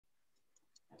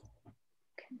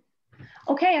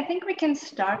Okay, I think we can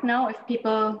start now. If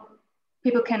people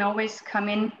can always come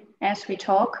in as we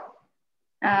talk.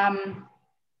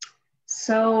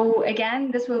 So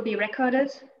again, this will be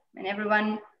recorded, and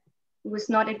everyone who is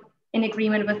not in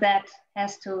agreement with that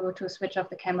has to switch off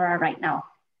the camera right now.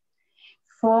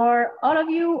 For all of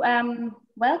you,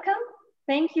 welcome.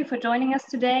 Thank you for joining us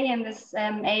today in this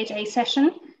AHA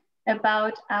session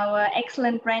about our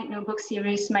excellent brand new book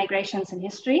series, Migrations in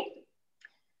History.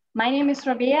 My name is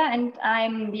Rabea, and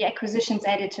I'm the acquisitions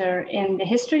editor in the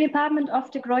history department of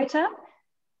the Gruyter,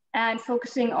 and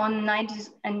focusing on 19th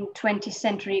and 20th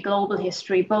century global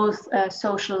history, both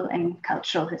social and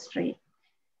cultural history.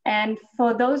 And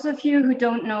for those of you who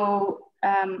don't know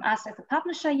us as a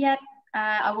publisher yet,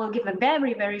 I will give a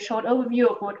very, very short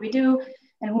overview of what we do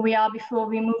and who we are before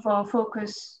we move our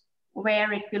focus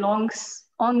where it belongs,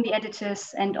 on the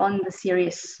editors and on the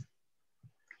series.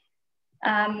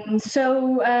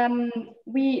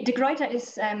 The Gruyter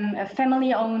is a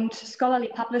family-owned scholarly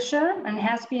publisher and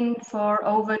has been for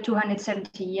over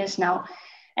 270 years now.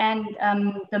 And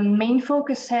the main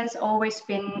focus has always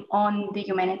been on the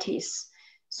humanities.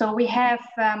 So we have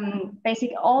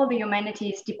basically all the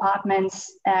humanities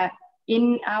departments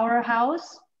in our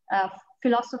house,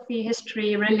 philosophy,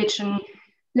 history, religion,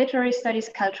 literary studies,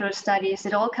 cultural studies.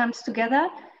 It all comes together,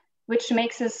 which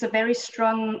makes us a very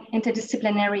strong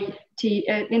interdisciplinary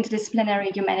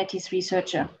humanities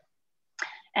researcher.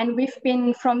 And we've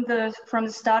been from the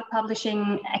start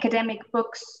publishing academic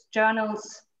books,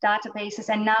 journals, databases,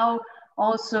 and now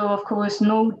also, of course,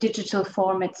 no digital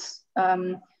formats,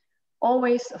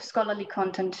 always of scholarly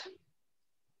content.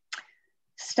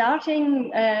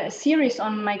 Starting a series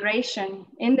on migration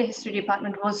in the history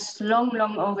department was long,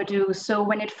 long overdue. So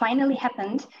when it finally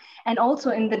happened, and also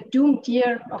in the doomed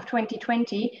year of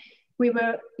 2020, we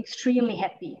were extremely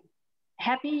happy.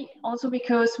 Happy also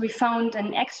because we found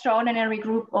an extraordinary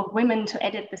group of women to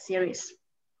edit the series.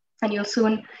 And you'll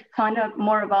soon find out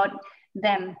more about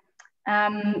them.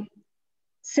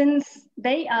 Since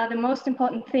they are the most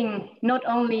important thing, not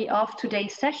only of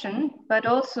today's session, but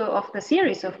also of the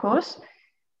series, of course,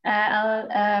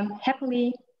 I'll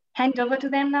happily hand over to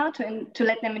them now to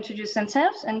let them introduce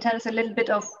themselves and tell us a little bit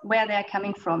of where they're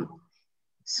coming from.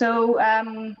 So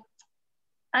Anna,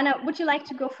 would you like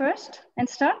to go first and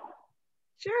start?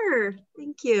 Sure,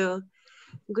 thank you.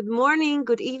 Good morning,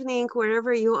 good evening,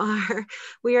 wherever you are.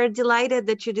 We are delighted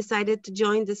that you decided to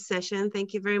join this session.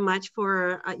 Thank you very much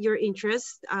for your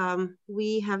interest.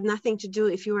 We have nothing to do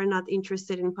if you are not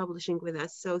interested in publishing with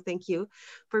us. So thank you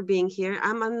for being here.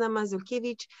 I'm Anna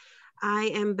Mazurkiewicz.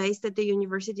 I am based at the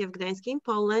University of Gdańsk in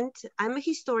Poland. I'm a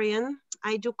historian.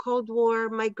 I do Cold War,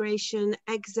 migration,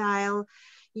 exile,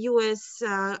 US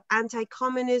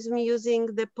anti-communism using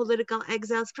the political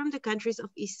exiles from the countries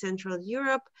of East Central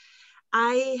Europe.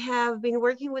 I have been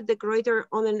working with the Gruyter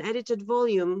on an edited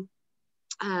volume,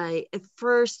 a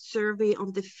first survey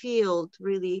of the field,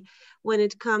 really, when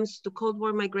it comes to Cold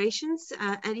War migrations.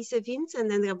 Alice Vince and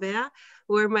then Rabea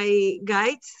were my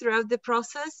guides throughout the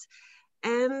process.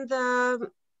 And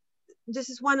this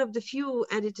is one of the few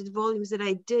edited volumes that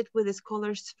I did with the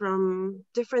scholars from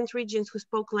different regions who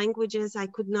spoke languages I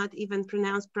could not even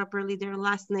pronounce properly their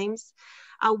last names.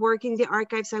 I work in the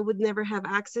archives I would never have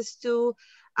access to,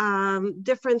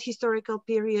 different historical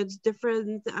periods,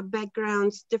 different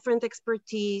backgrounds, different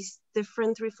expertise,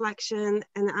 different reflection,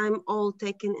 and I'm all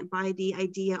taken by the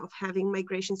idea of having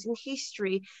migrations in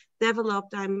history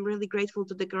developed. I'm really grateful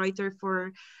to the Gruyter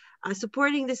for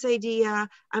supporting this idea.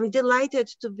 I'm delighted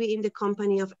to be in the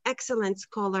company of excellent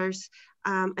scholars,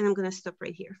 and I'm going to stop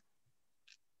right here.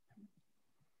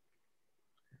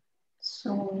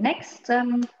 So next,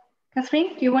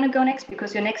 Catherine, do you want to go next?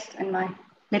 Because you're next in my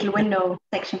little window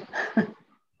section.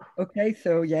 Okay,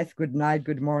 so yes, good night,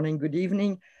 good morning, good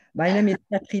evening. My name is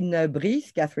Catherine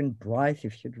Brice, Catherine Brice,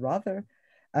 if you'd rather.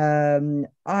 I'm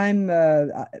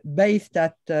based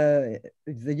at the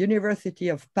University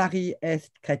of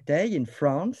Paris-Est-Créteil in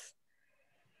France.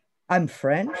 I'm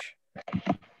French,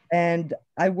 and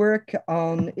I work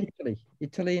on Italy.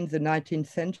 Italy in the 19th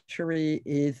century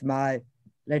is my,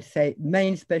 let's say,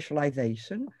 main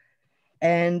specialization.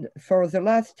 And for the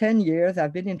last 10 years,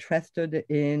 I've been interested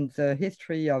in the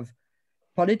history of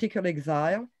political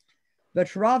exile,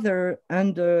 but rather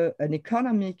under an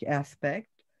economic aspect,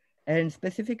 and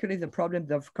specifically the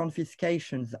problems of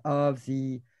confiscations of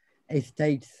the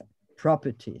estate's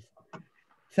properties.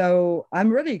 So I'm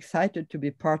really excited to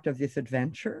be part of this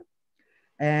adventure.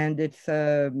 And it's,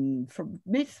 for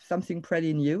me, something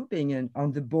pretty new, being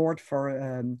on the board for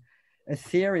a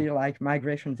series like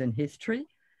Migrations in History.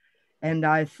 And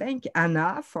I thank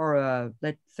Anna for,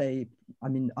 let's say,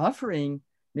 offering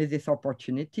me this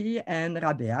opportunity, and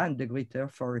Rabea and the Gruyter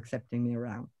for accepting me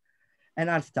around. And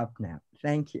I'll stop now.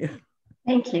 Thank you.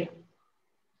 Thank you.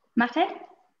 Machteld?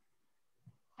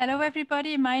 Hello,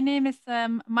 everybody. My name is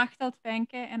Machteld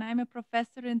Venken, and I'm a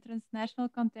professor in transnational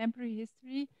contemporary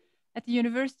history at the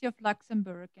University of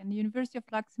Luxembourg. And the University of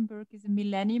Luxembourg is a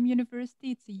millennium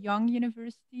university. It's a young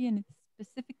university, and it's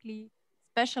specifically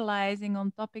specializing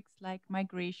on topics like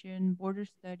migration, border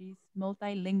studies,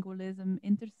 multilingualism,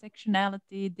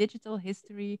 intersectionality, digital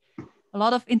history. A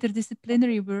lot of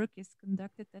interdisciplinary work is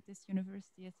conducted at this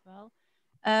university as well.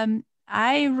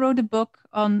 I wrote a book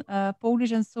on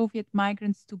Polish and Soviet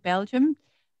migrants to Belgium,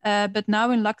 but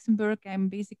now in Luxembourg, I'm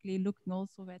basically looking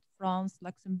also at France,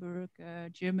 Luxembourg,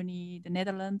 Germany, the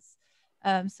Netherlands.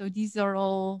 So these are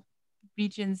all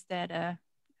regions that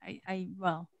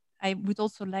I would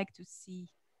also like to see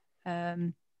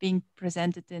being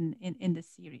presented in the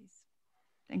series.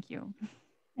 Thank you.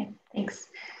 Thanks.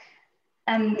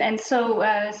 And so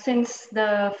since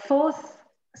the fourth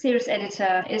series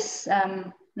editor is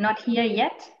not here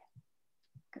yet,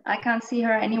 I can't see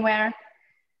her anywhere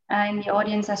in the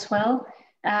audience as well.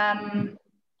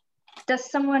 Does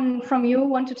someone from you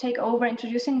want to take over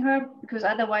introducing her? Because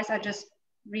otherwise I just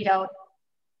read out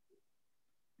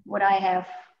what I have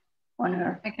on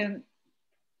her. I can.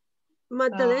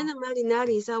 Maddalena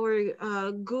Marinari is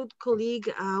our good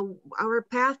colleague. Our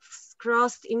paths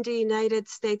crossed in the United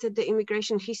States at the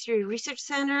Immigration History Research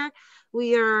Center.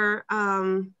 We are,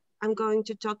 I'm going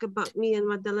to talk about me and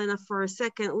Maddalena for a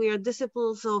second. We are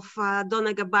disciples of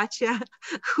Donna Gabacia,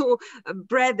 who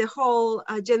bred the whole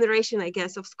generation, I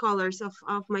guess, of scholars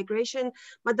of migration.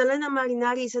 Maddalena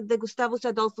Marinari is at the Gustavus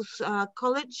Adolphus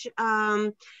College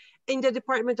in the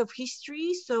Department of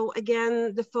History. So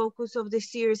again, the focus of the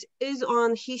series is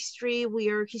on history. We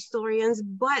are historians,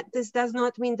 but this does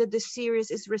not mean that the series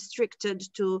is restricted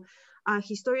to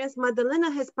historians.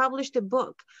 Maddalena has published a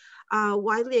book,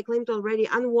 widely acclaimed already,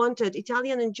 Unwanted,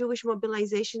 Italian and Jewish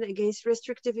Mobilization Against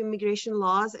Restrictive Immigration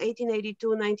Laws,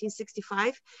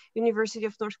 1882-1965, University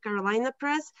of North Carolina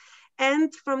Press,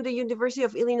 and from the University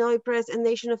of Illinois Press, A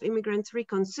Nation of Immigrants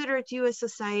Reconsidered, U.S.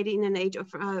 Society in an Age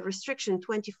of Restriction,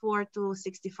 24 to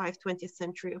 65, 20th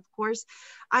century, of course.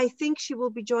 I think she will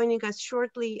be joining us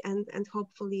shortly, and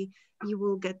hopefully you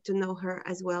will get to know her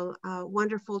as well.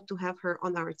 Wonderful to have her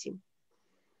on our team.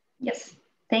 Yes,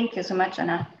 thank you so much,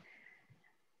 Anna.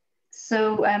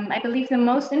 So I believe the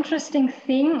most interesting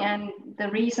thing and the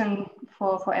reason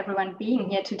for everyone being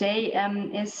here today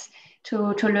is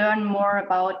to learn more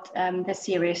about the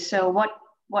series. So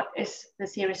what is the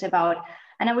series about?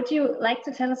 Anna, would you like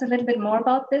to tell us a little bit more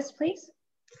about this, please?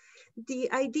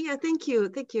 The idea, thank you,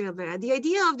 Rabea. The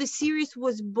idea of the series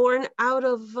was born out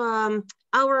of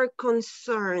our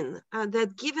concern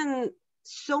that given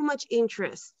so much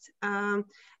interest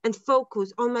and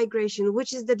focus on migration,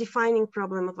 which is the defining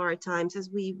problem of our times, as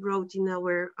we wrote in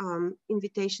our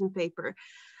invitation paper.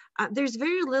 There's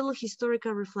very little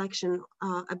historical reflection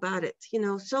about it. You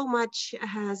know, so much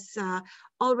has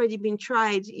already been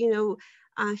tried. You know,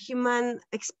 human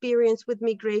experience with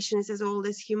migration is as old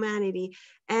as humanity,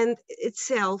 and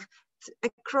itself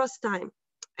across time,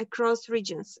 across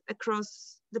regions,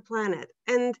 across the planet,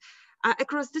 and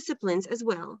across disciplines as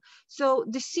well. So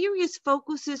the series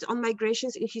focuses on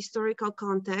migrations in historical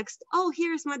context. Oh,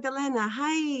 here's Maddalena.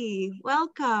 Hi,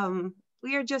 welcome.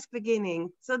 We are just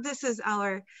beginning. So this is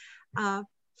our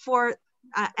fourth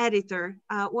editor.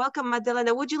 Welcome,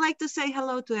 Maddalena. Would you like to say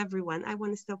hello to everyone? I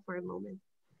want to stop for a moment.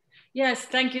 Yes,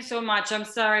 thank you so much. I'm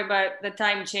sorry, but the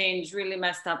time change really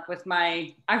messed up with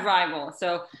my arrival.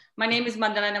 So my name is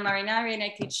Maddalena Marinari, and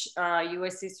I teach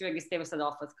U.S. History at Gustavus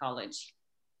Adolphus College.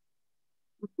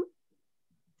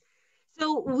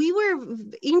 So we were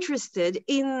interested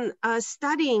in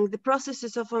studying the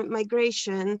processes of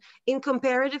migration in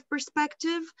comparative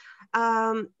perspective,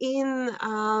 in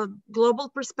global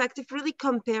perspective, really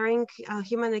comparing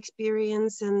human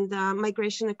experience and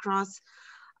migration across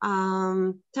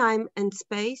time and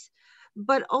space.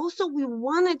 But also we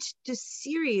wanted the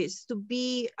series to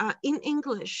be in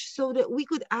English so that we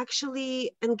could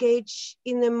actually engage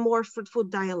in a more fruitful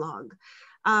dialogue.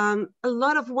 A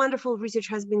lot of wonderful research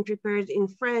has been prepared in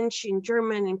French, in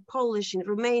German, in Polish, in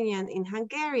Romanian, in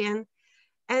Hungarian.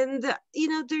 And, you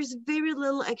know, there's very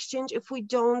little exchange if we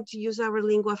don't use our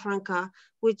lingua franca,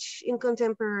 which in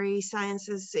contemporary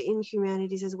sciences, in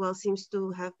humanities as well, seems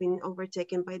to have been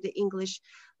overtaken by the English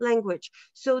language.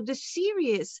 So the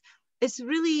series is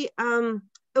really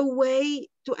a way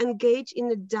to engage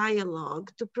in a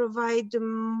dialogue, to provide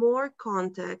more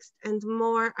context and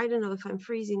more, I don't know if I'm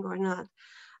freezing or not,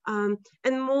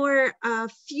 and more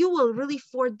fuel really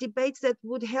for debates that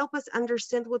would help us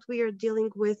understand what we are dealing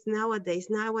with nowadays.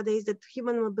 Nowadays, that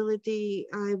human mobility,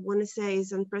 I want to say,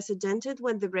 is unprecedented.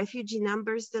 When the refugee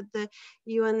numbers that the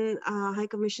UN High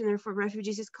Commissioner for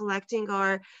Refugees is collecting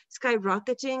are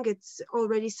skyrocketing, it's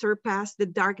already surpassed the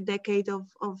dark decade of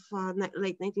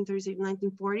late 1930s,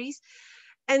 1940s.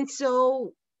 And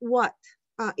so what?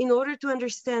 In order to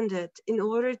understand it, in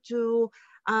order to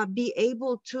be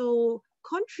able to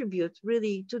contribute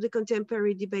really to the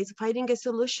contemporary debates, finding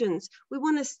solutions, we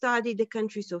want to study the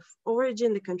countries of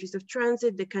origin, the countries of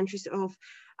transit, the countries of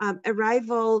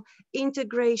arrival,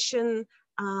 integration.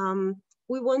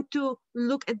 We want to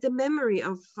look at the memory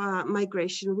of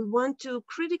migration. We want to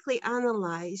critically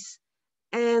analyze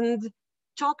and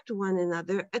talk to one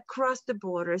another across the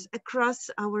borders, across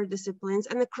our disciplines,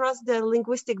 and across the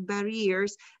linguistic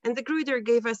barriers. And the Gruyter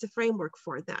gave us a framework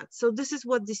for that. So this is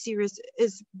what this series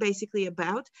is basically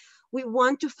about. We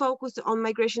want to focus on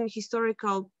migration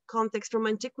historical context from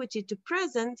antiquity to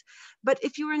present, but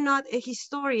if you are not a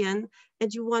historian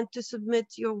and you want to submit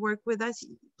your work with us,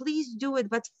 please do it,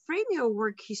 but frame your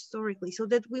work historically so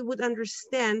that we would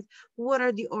understand what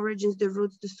are the origins, the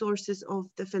roots, the sources of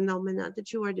the phenomena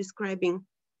that you are describing.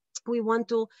 We want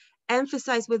to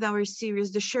emphasize with our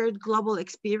series the shared global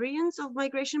experience of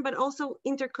migration, but also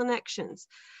interconnections.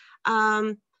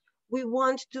 We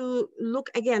want to look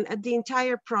again at the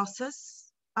entire process.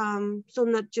 So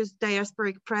not just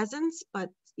diasporic presence, but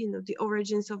the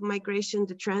origins of migration,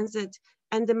 the transit,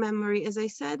 and the memory, as I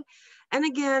said. And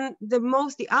again,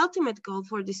 the ultimate goal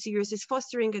for this series is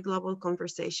fostering a global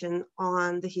conversation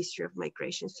on the history of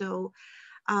migration. So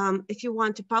if you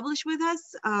want to publish with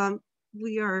us,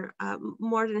 we are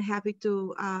more than happy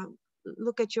to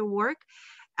look at your work.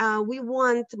 We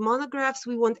want monographs,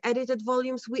 we want edited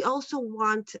volumes. We also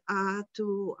want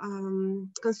to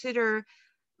consider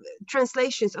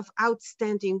translations of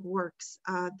outstanding works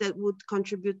that would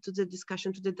contribute to the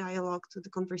discussion, to the dialogue, to the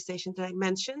conversation that I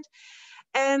mentioned.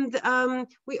 And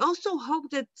we also hope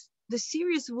that the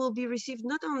series will be received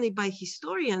not only by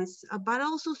historians, but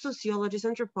also sociologists,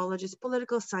 anthropologists,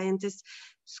 political scientists,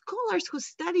 scholars who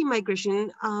study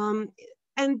migration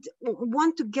and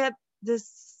want to get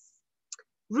this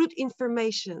root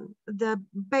information, the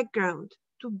background,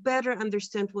 to better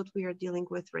understand what we are dealing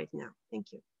with right now.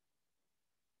 Thank you.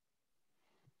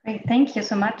 Great, thank you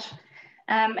so much.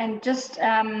 And just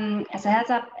as a heads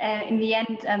up, in the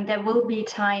end, there will be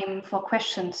time for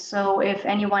questions. So if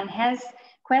anyone has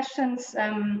questions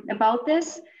about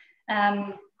this,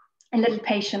 a little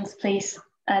patience, please.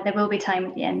 There will be time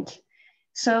at the end.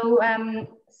 So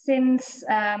since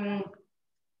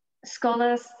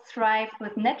scholars thrive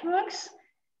with networks,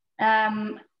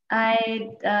 I'd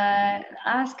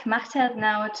ask Machteld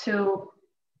now to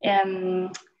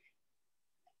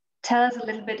tell us a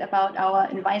little bit about our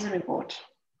advisory board.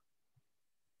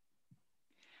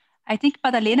 I think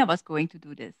Maddalena was going to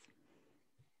do this.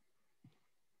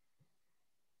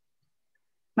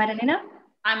 Maddalena?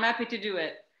 I'm happy to do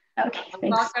it. Okay,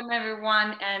 thanks. Welcome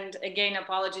everyone, and again,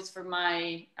 apologies for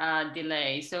my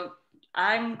delay. So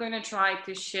I'm going to try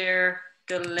to share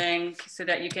the link so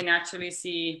that you can actually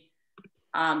see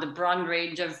the broad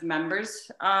range of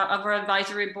members of our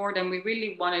advisory board, and we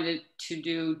really wanted it to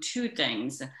do two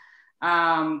things.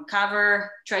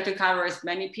 Try to cover as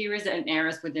many periods and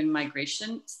eras within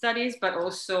migration studies, but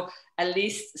also at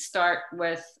least start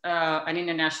with an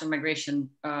international migration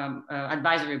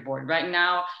advisory board. Right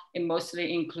now, it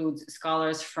mostly includes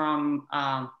scholars from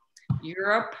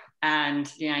Europe and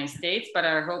the United States, but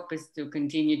our hope is to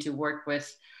continue to work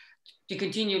with, to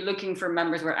continue looking for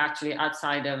members who are actually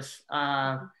outside of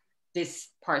these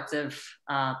parts of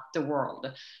the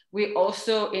world. We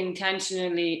also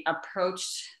intentionally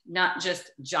approached not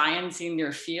just giants in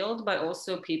their field, but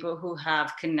also people who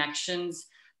have connections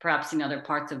perhaps in other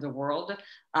parts of the world.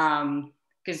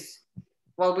 Because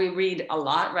while we read a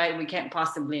lot, right, we can't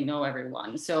possibly know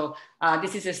everyone. So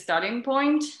this is a starting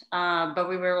point, but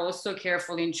we were also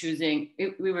careful in choosing,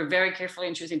 we were very careful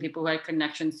in choosing people who had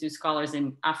connections to scholars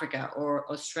in Africa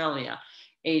or Australia,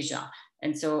 Asia.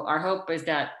 And so our hope is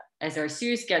that as our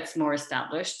series gets more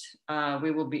established, we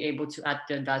will be able to add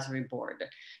the advisory board.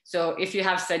 So if you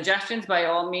have suggestions, by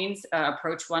all means,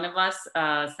 approach one of us,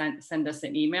 send us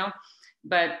an email.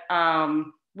 But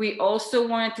we also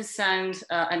wanted to send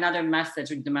another message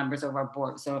with the members of our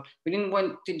board. So we didn't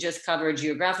want to just cover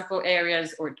geographical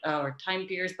areas or time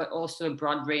periods, but also a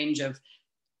broad range of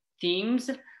themes.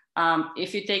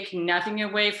 If you take nothing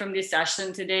away from this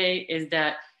session today, is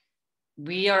that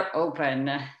we are open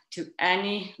to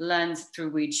any lens through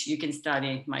which you can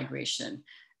study migration.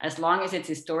 As long as it's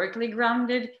historically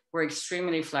grounded, we're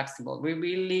extremely flexible. We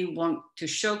really want to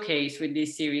showcase with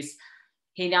this series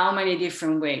in how many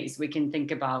different ways we can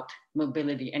think about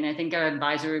mobility. And I think our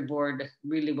advisory board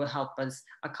really will help us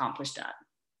accomplish that.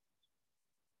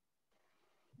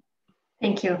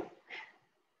 Thank you.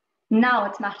 Now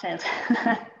it's Machteld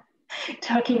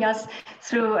talking us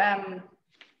through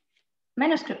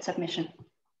manuscript submission.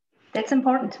 That's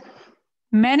important.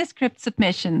 Manuscript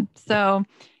submission. So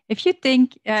if you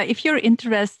think, if you're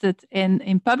interested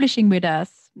in publishing with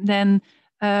us, then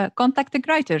contact the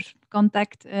Gruyter,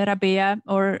 contact Rabea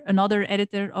or another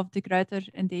editor of the Gruyter,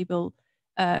 and they will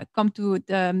come to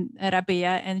the,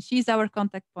 Rabea, and she's our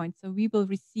contact point. So we will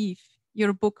receive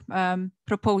your book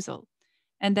proposal.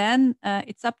 And then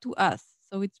it's up to us.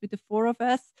 So it's with the four of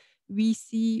us. We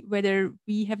see whether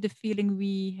we have the feeling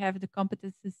we have the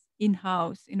competences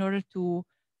in-house in order to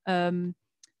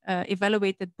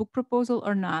evaluate that book proposal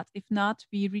or not. If not,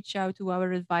 we reach out to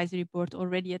our advisory board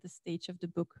already at the stage of the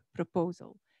book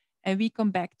proposal. And we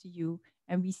come back to you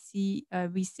and we see,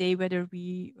 we say whether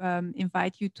we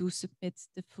invite you to submit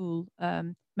the full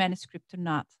manuscript or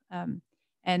not.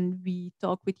 And we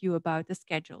talk with you about the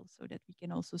schedule so that we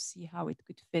can also see how it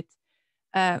could fit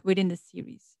within the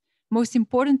series. Most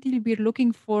importantly, we're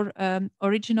looking for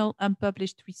original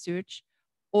unpublished research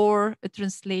or a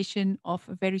translation of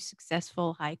a very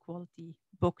successful high quality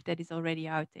book that is already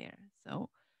out there. So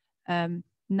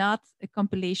not a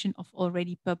compilation of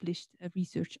already published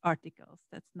research articles.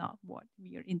 That's not what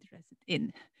we are interested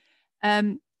in.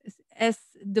 As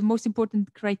the most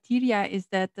important criteria is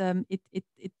that it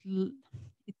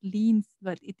leans,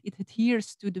 but it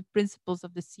adheres to the principles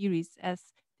of the series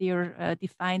as they are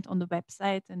defined on the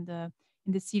website and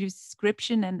in the series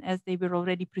description, and as they were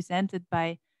already presented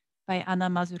by Anna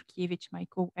Mazurkiewicz, my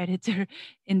co-editor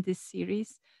in this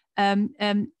series.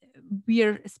 We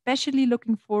are especially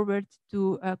looking forward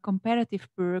to comparative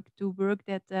work, to work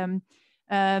that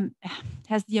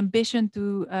has the ambition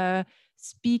to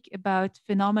speak about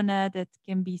phenomena that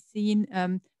can be seen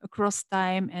across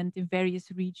time and in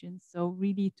various regions. So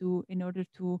really in order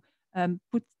to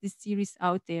put this series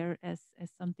out there as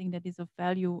something that is of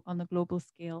value on a global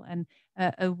scale. And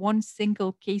one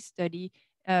single case study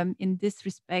in this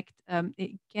respect,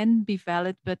 it can be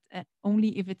valid, but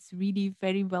only if it's really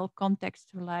very well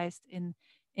contextualized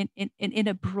in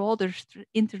a broader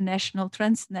international,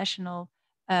 transnational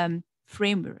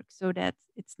framework, so that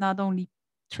it's not only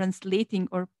translating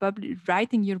or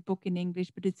writing your book in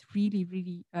English, but it's really,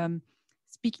 really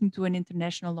speaking to an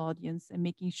international audience and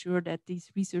making sure that these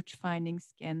research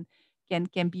findings can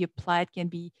be applied, can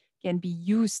be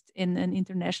used in an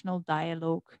international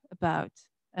dialogue about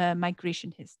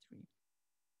migration history.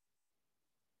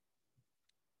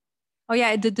 Oh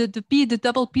yeah, the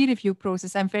double peer review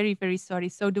process. I'm very, very sorry.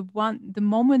 So the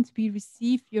moment we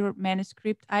receive your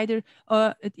manuscript, either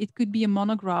it could be a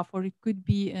monograph or it could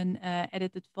be an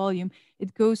edited volume,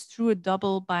 it goes through a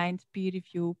double bind peer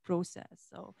review process.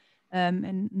 So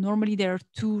and normally there are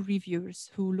 2 reviewers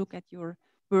who look at your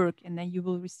work, and then you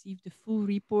will receive the full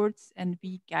reports, and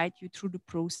we guide you through the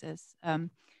process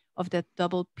of that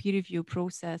double peer review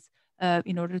process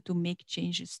in order to make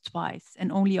changes twice,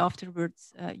 and only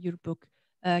afterwards your book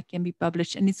can be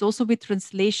published. And it's also with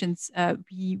translations.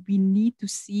 We need to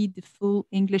see the full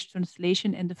English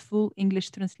translation, and the full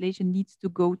English translation needs to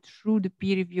go through the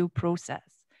peer review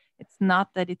process. It's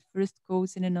not that it first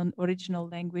goes in an original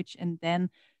language and then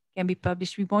can be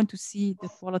published. We want to see the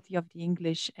quality of the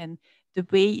English and the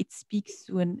way it speaks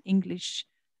to an English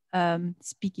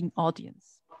speaking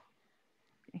audience.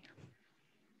 Okay.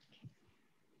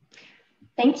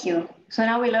 Thank you. So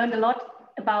now we learned a lot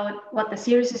about what the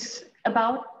series is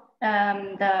about,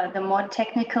 the more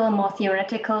technical, more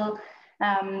theoretical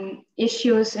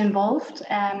issues involved.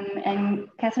 And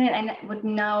Catherine, I would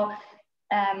now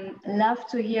love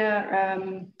to hear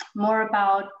more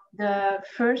about the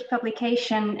first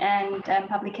publication and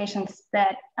publications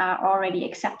that are already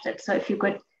accepted. So if you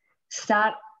could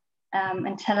start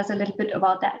and tell us a little bit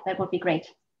about that, that would be great.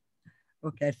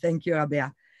 Okay, thank you,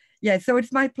 Rabea. Yeah, so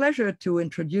it's my pleasure to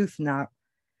introduce now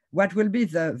what will be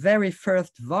the very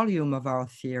first volume of our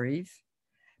series,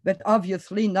 but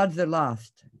obviously not the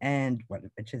last, and well,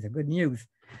 which is a good news,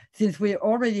 since we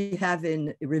already have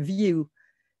in review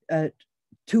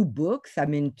 2 books. I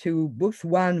mean, 2 books,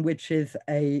 one which is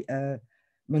a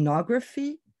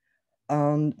monography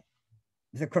on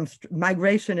the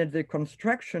migration and the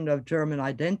construction of German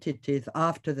identities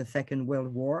after the Second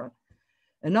World War.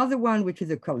 Another one, which is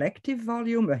a collective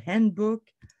volume, a handbook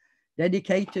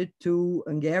dedicated to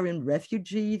Hungarian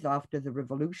refugees after the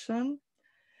revolution.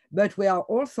 But we are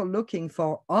also looking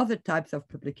for other types of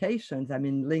publications, I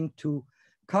mean, linked to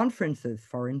conferences,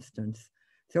 for instance.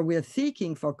 So we are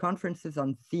seeking for conferences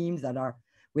on themes that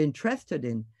we're interested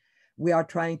in. We are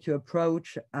trying to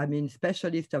approach, I mean,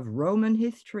 specialists of Roman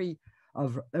history,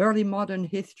 of early modern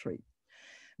history.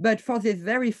 But for this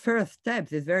very first step,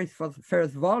 this very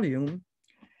first volume,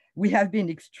 we have been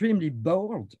extremely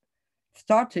bold,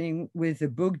 starting with a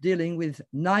book dealing with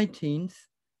 19th,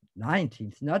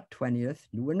 not 20th,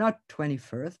 we're not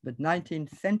 21st, but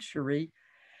 19th century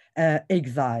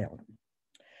exile.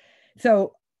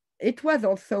 So it was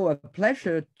also a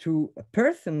pleasure to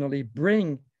personally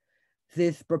bring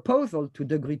this proposal to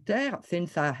de Gruyter,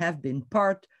 since I have been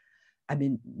part, I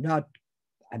mean, not,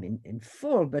 I mean, in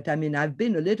full, but I mean, I've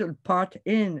been a little part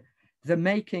in the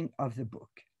making of the book.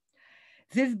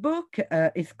 This book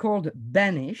is called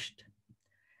Banished,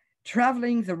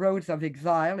 Traveling the Roads of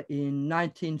Exile in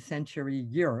 19th Century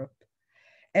Europe.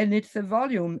 And it's a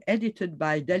volume edited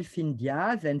by Delphine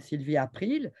Diaz and Sylvie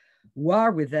Aprile, who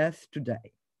are with us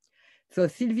today. So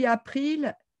Sylvie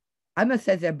Aprile, I must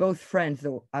say they're both friends,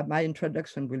 though my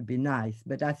introduction will be nice,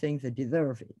 but I think they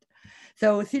deserve it.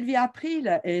 So Sylvie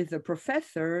Aprile is a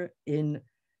professor in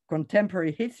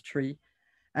contemporary history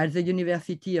at the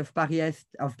University of Paris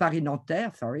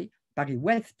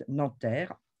West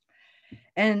Nanterre.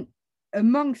 And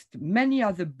amongst many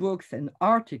other books and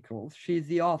articles, she is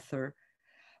the author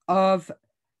of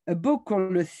a book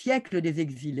called Le siècle des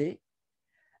exilés,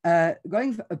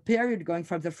 a period going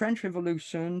from the French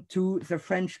Revolution to the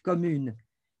French Commune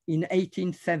in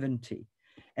 1870.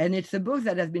 And it's a book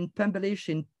that has been published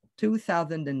in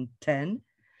 2010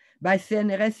 by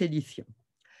CNRS Edition.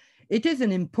 It is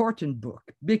an important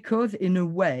book because, in a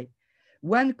way,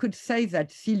 one could say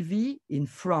that Sylvie in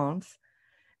France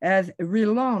has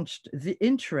relaunched the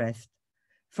interest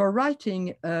for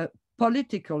writing a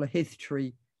political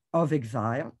history of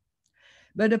exile,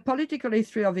 but a political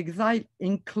history of exile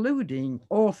including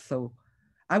also,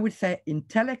 I would say,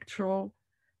 intellectual,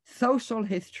 social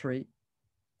history,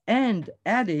 and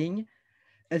adding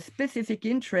a specific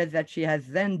interest that she has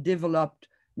then developed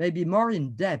maybe more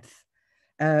in depth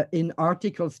in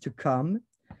articles to come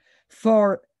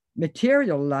for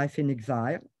material life in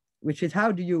exile, which is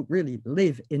how do you really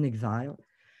live in exile,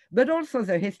 but also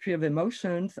the history of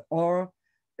emotions or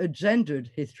a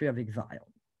gendered history of exile.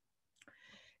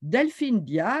 Delphine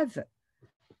Diaz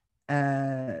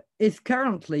is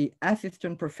currently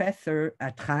assistant professor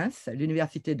at Reims, at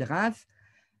l'Université de Reims,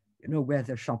 you know, where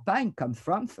the champagne comes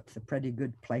from, so it's a pretty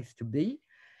good place to be.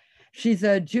 She's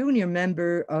a junior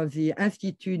member of the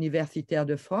Institut Universitaire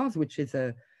de France, which is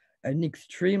an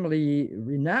extremely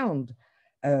renowned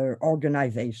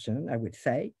organization, I would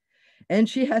say. And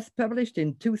she has published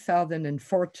in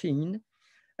 2014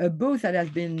 a book that has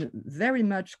been very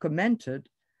much commented,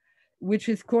 which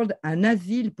is called Un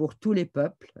asile pour tous les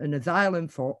peuples, an asylum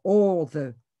for all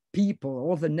the people,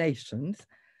 all the nations,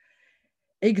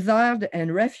 exiled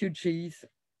and refugees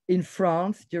in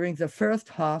France during the first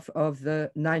half of the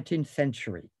 19th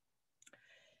century.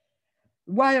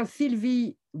 While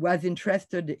Sylvie was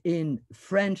interested in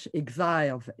French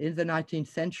exiles in the 19th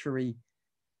century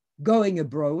going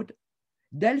abroad,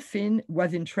 Delphine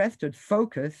was interested,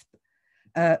 focused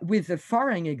with the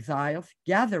foreign exiles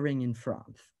gathering in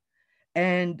France.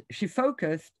 And she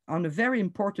focused on a very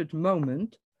important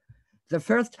moment, the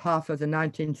first half of the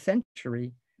 19th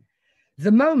century,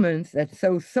 the moments that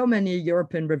saw so many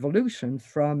European revolutions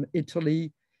from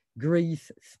Italy,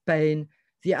 Greece, Spain,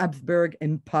 the Habsburg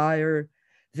Empire,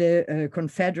 the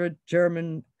Confederate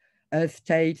German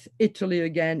states, Italy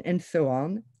again, and so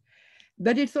on.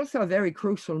 But it's also a very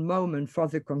crucial moment for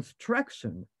the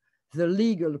construction, the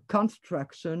legal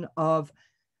construction of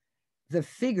the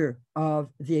figure of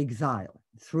the exile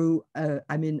through, a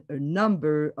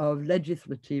number of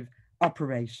legislative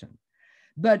operations.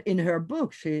 But in her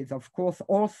book, she is, of course,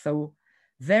 also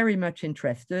very much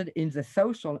interested in the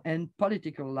social and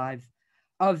political lives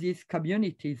of these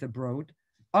communities abroad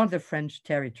on the French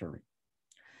territory.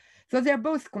 So they're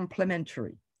both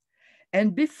complementary.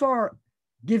 And before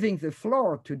giving the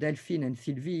floor to Delphine and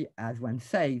Sylvie, as one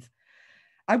says,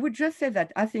 I would just say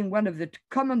that I think one of the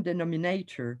common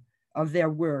denominator of their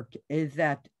work is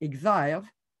that exiles,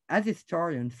 as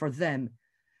historians, for them,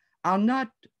 are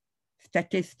not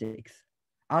statistics,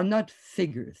 are not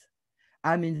figures.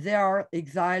 I mean, they are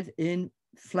exiles in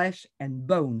flesh and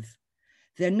bones.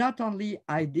 They're not only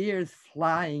ideas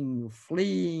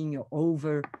fleeing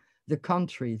over the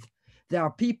countries. There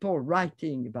are people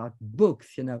writing about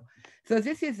books, you know. So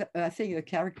this is, I think, a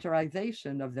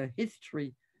characterization of the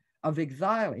history of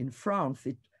exile in France.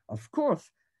 It, of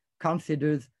course,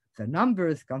 considers the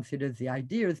numbers, considers the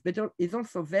ideas, but is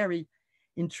also very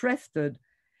interested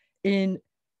in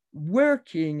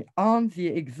working on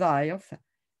the exiles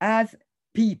as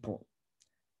people,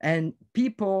 and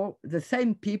people, the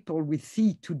same people we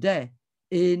see today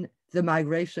in the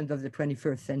migrations of the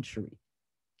 21st century.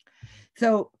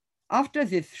 So after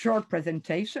this short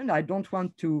presentation, I don't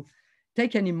want to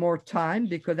take any more time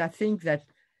because I think that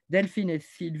Delphine and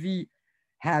Sylvie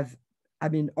have,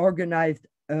 organized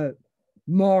a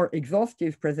more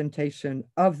exhaustive presentation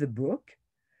of the book.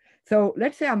 So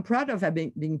let's say I'm proud of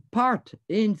being part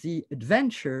in the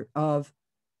adventure of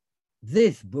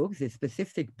this book, this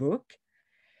specific book.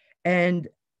 And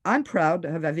I'm proud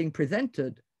of having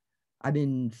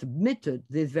submitted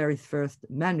this very first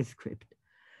manuscript.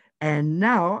 And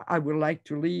now I would like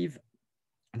to leave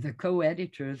the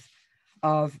co-editors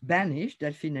of Banished,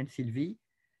 Delphine and Sylvie,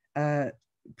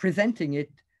 presenting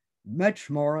it much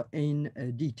more in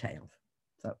detail.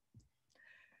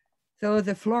 So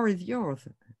the floor is yours,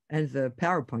 and the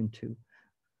PowerPoint too.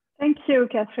 Thank you,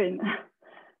 Catherine.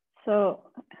 So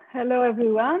hello,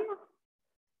 everyone.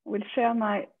 We'll share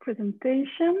my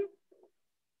presentation.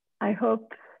 I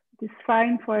hope it is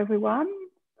fine for everyone.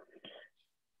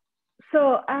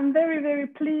 So I'm very, very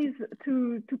pleased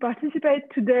to participate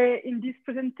today in this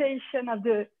presentation of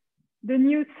the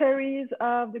new series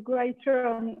of the Gruyter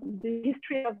on the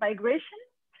history of migration.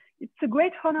 It's a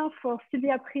great honor for Sylvie,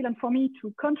 Aprile, and for me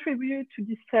to contribute to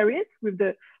this series with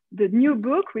the new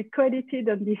book we co-edited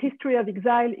on the history of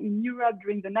exile in Europe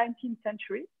during the 19th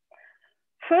century.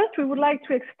 First, we would like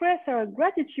to express our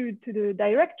gratitude to the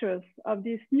directors of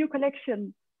this new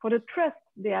collection for the trust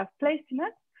they have placed in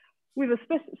us, with a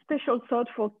special thought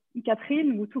for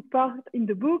Catherine, who took part in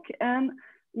the book and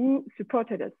who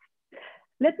supported us.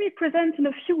 Let me present in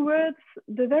a few words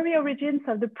the very origins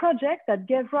of the project that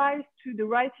gave rise to the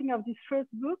writing of this first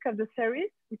book of the series,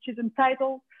 which is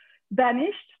entitled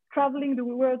Banished, Traveling the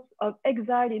Worlds of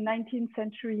Exile in 19th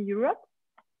Century Europe.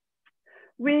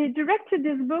 We directed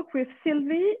this book with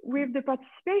Sylvie with the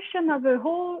participation of a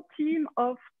whole team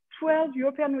of 12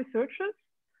 European researchers,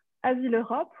 Asile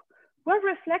Europe, who have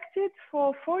reflected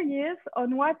for 4 years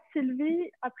on what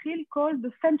Sylvie, Aprile called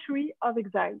the century of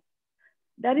exile.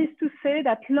 That is to say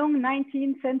that long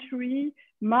 19th century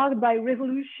marked by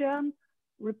revolution,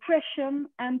 repression,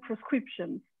 and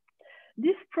proscription.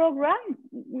 This program,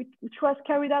 which was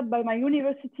carried out by my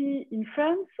university in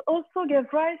France, also gave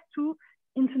rise to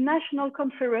international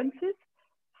conferences,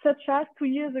 such as 2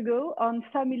 years ago on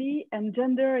family and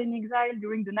gender in exile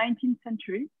during the 19th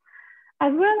century,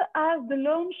 as well as the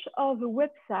launch of a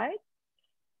website.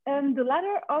 And the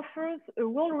latter offers a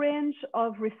whole range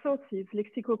of resources,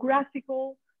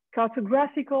 lexicographical,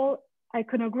 cartographical,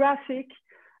 iconographic,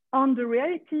 on the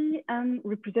reality and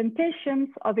representations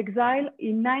of exile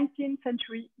in 19th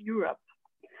century Europe.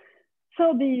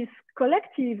 So this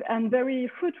collective and very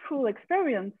fruitful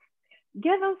experience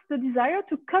gave us the desire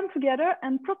to come together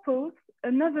and propose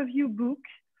an overview book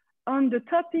on the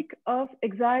topic of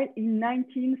exile in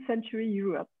 19th century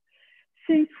Europe.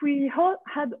 Since we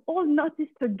had all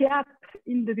noticed a gap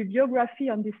in the bibliography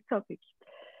on this topic.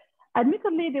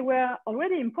 Admittedly, there were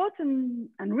already important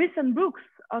and recent books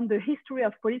on the history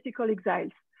of political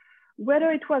exiles,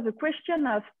 whether it was a question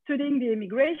of studying the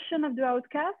immigration of the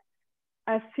outcast,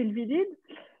 as Sylvie did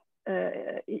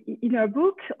in her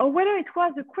book, or whether it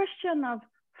was a question of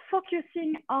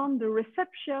focusing on the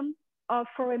reception of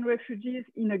foreign refugees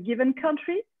in a given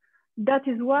country. That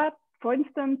is what, for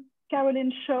instance,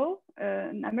 Caroline Shaw,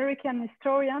 an American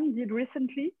historian, did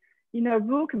recently in her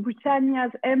book,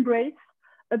 Britannia's Embrace,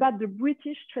 about the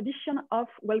British tradition of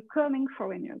welcoming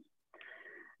foreigners.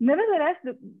 Nevertheless,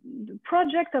 the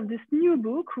project of this new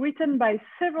book, written by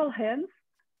several hands,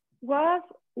 was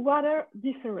rather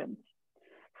different.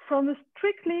 From a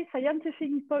strictly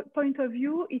scientific point of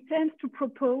view, it aims to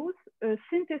propose a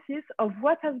synthesis of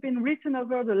what has been written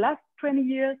over the last 20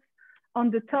 years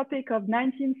on the topic of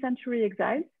 19th century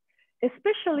exiles,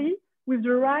 especially with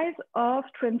the rise of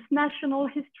transnational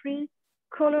history,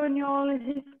 colonial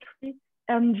history,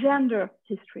 and gender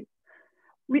history.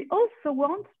 We also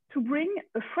want to bring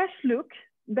a fresh look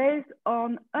based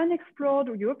on unexplored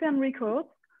European records,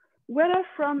 whether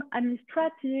from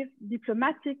administrative,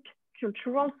 diplomatic,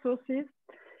 cultural sources,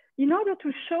 in order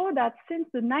to show that since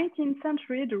the 19th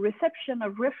century, the reception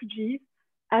of refugees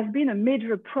has been a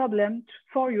major problem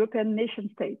for European nation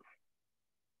states.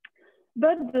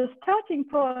 But the starting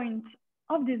point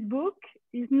of this book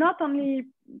is not only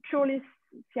purely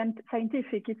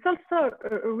scientific, it's also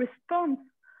a response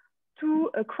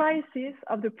to a crisis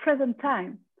of the present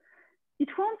time. It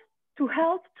wants to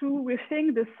help to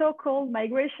rethink the so-called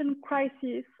migration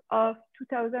crisis of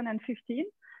 2015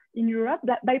 in Europe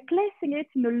by placing it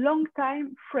in a long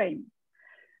time frame.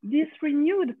 This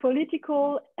renewed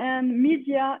political and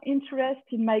media interest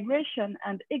in migration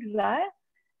and exile,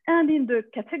 and in the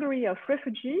category of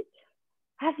refugee,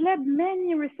 has led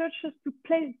many researchers to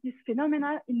place this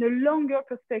phenomena in a longer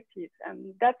perspective.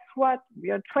 And that's what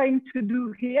we are trying to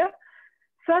do here,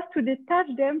 so as to detach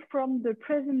them from the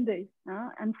present day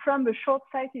and from a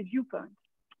short-sighted viewpoint.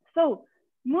 So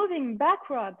moving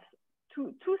backwards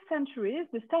to 2 centuries,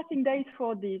 the starting date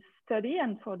for this study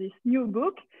and for this new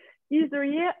book is the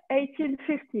year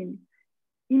 1815,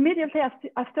 immediately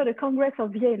after the Congress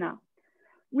of Vienna.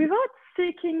 Without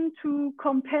seeking to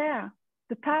compare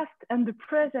the past and the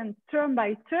present term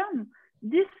by term,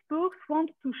 this book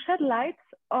wants to shed light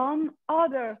on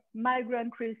other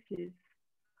migrant crises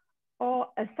or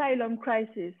asylum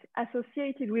crises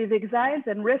associated with exiles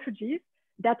and refugees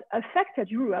that affected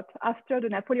Europe after the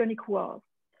Napoleonic Wars.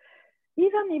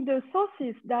 Even if the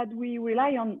sources that we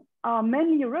rely on are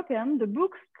mainly European, the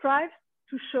book strives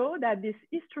to show that this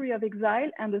history of exile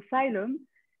and asylum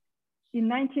in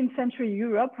 19th century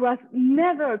Europe was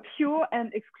never a pure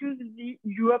and exclusively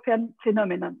European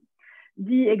phenomenon.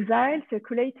 The exile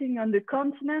circulating on the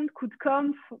continent could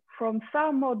come from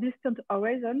far more distant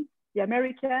horizons, the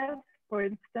Americas, for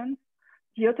instance,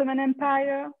 the Ottoman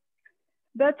Empire,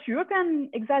 but European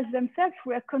exiles themselves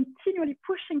were continually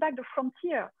pushing back the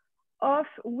frontier of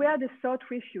where they sought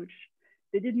refuge.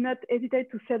 They did not hesitate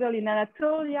to settle in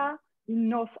Anatolia, in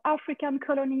North African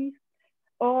colonies,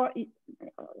 or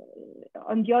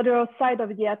on the other side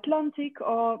of the Atlantic,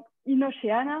 or in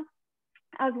Oceania,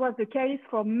 as was the case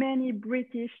for many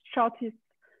British Chartists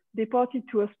deported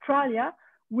to Australia,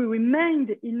 who remained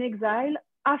in exile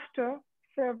after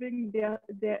serving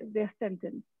their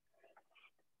sentence.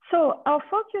 So our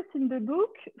focus in the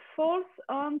book falls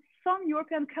on some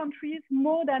European countries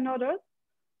more than others,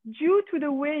 due to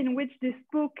the way in which this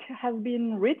book has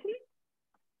been written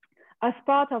as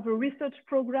part of a research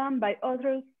program by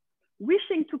others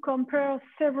wishing to compare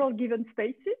several given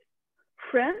spaces: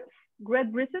 France,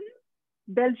 Great Britain,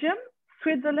 Belgium,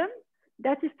 Switzerland,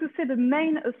 that is to say the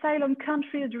main asylum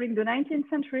countries during the 19th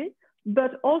century,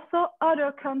 but also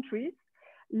other countries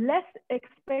less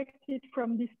expected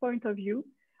from this point of view,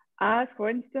 as for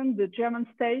instance, the German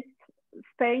states,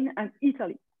 Spain, and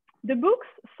Italy. The book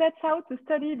sets out to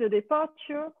study the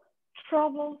departure,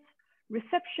 travels,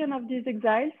 reception of these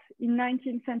exiles in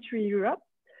 19th century Europe,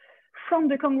 from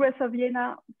the Congress of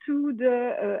Vienna to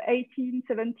the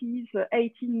 1870s,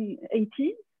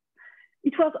 1880s.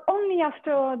 It was only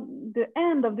after the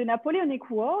end of the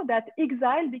Napoleonic War that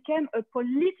exile became a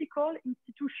political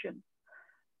institution.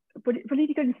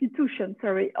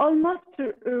 Almost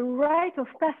a rite of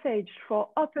passage for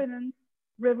opponents,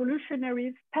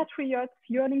 revolutionaries, patriots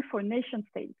yearning for nation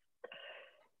states.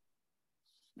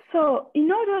 So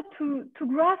in order to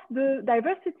grasp the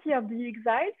diversity of the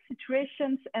exile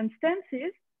situations and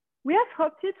stances, we have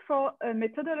opted for a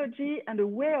methodology and a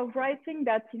way of writing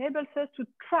that enables us to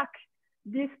track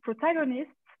these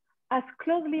protagonists as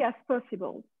closely as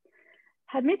possible.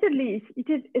 Admittedly, it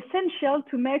is essential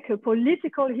to make a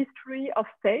political history of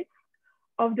states,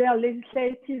 of their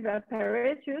legislative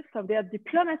apparatus, of their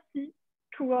diplomacy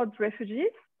towards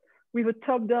refugees with a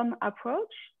top-down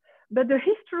approach, but the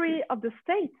history of the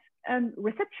state and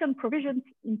reception provisions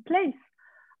in place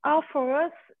are for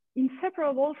us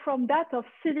inseparable from that of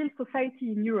civil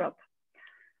society in Europe.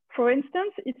 For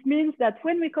instance, it means that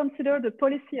when we consider the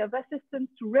policy of assistance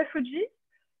to refugees,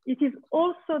 it is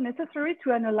also necessary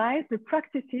to analyze the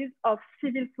practices of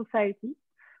civil society,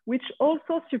 which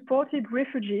also supported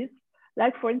refugees,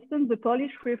 like for instance, the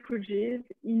Polish refugees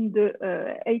in the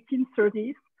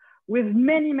 1830s, with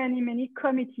many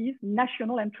committees,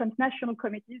 national and transnational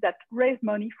committees that raised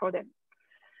money for them.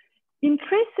 In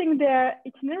tracing their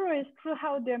itineraries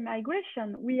throughout their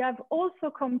migration, we have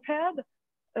also compared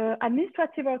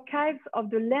administrative archives of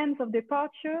the lands of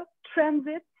departure,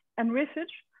 transit, and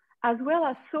refuge, as well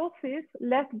as sources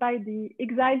left by the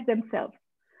exiles themselves.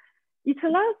 It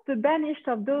allows the banished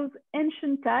of those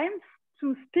ancient times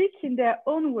to speak in their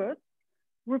own words,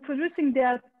 reproducing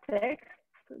their texts,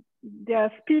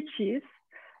 their speeches,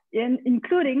 and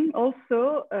including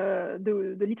also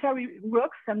the literary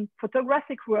works and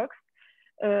photographic works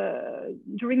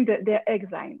during their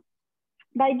exile.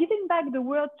 By giving back the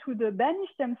word to the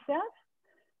banished themselves,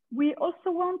 we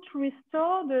also want to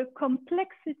restore the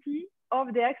complexity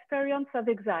of their experience of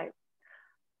exile.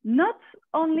 Not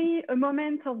only a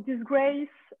moment of disgrace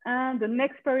and an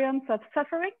experience of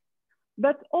suffering,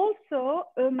 but also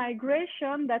a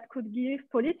migration that could give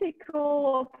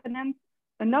political opponents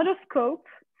another scope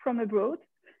from abroad,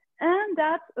 and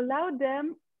that allowed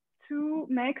them to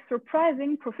make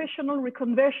surprising professional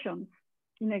reconversions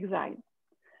in exile.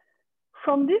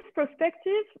 From this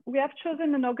perspective, we have chosen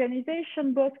an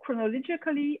organization both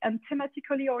chronologically and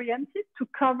thematically oriented to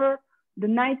cover the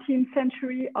 19th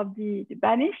century of the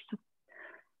banished.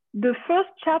 The first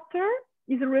chapter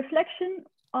is a reflection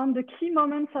on the key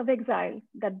moments of exile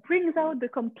that brings out the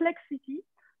complexity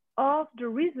of the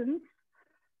reasons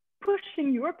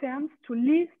pushing Europeans to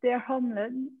leave their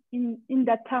homeland in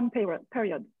that time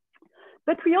period.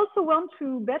 But we also want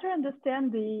to better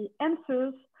understand the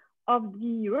answers of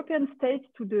the European states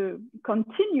to the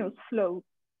continuous flow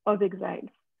of exiles.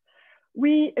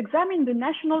 We examine the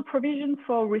national provisions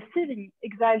for receiving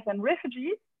exiles and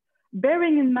refugees,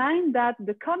 bearing in mind that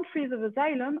the countries of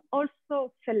asylum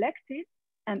also selected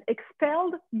and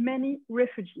expelled many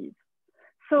refugees.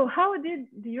 So how did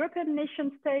the European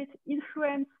nation states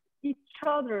influence each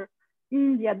other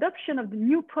in the adoption of the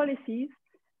new policies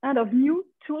and of new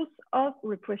tools of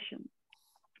repression?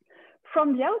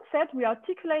 From the outset, we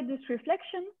articulate this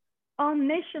reflection on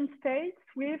nation states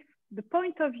with the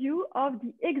point of view of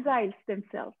the exiles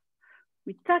themselves.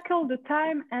 We tackle the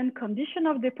time and condition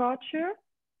of departure,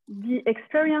 the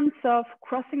experience of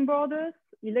crossing borders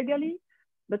illegally,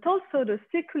 but also the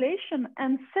circulation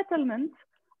and settlement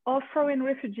of foreign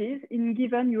refugees in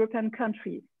given European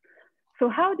countries. So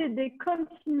how did they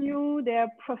continue their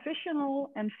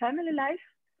professional and family life,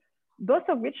 both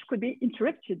of which could be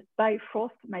interrupted by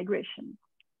forced migration?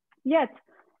 Yet,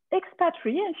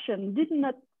 expatriation did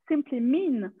not simply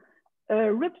mean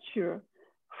a rupture,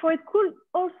 for it could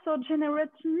also generate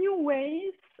new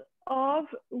ways of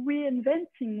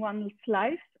reinventing one's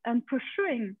life and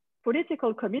pursuing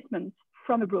political commitments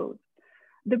from abroad.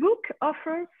 The book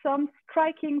offers some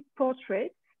striking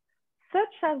portraits,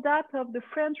 such as that of the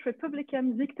French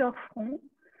Republican Victor Front,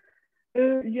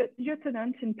 a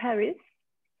lieutenant in Paris.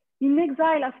 In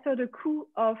exile after the coup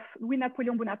of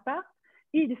Louis-Napoleon Bonaparte,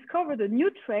 he discovered a new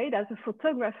trade as a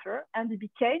photographer, and he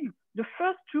became the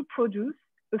first to produce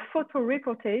a photo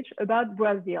reportage about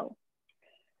Brazil.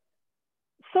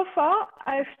 So far,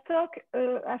 I've talked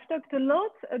a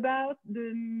lot about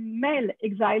the male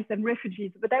exiles and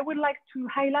refugees, but I would like to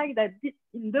highlight that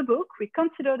in the book, we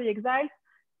consider the exiles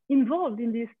involved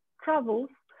in these travels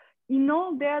in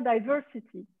all their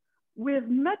diversity, with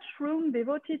much room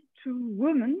devoted to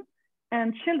women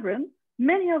and children,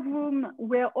 many of whom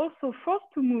were also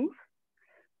forced to move.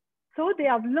 So they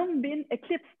have long been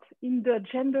eclipsed in the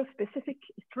gender-specific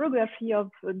historiography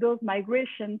of those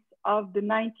migrations of the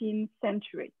 19th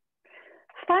century.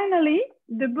 Finally,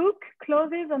 the book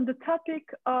closes on the topic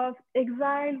of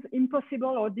exiles'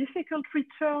 impossible or difficult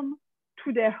return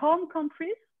to their home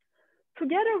countries,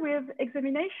 together with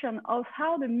examination of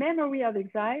how the memory of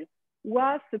exile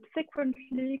was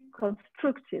subsequently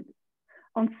constructed.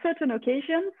 On certain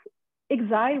occasions,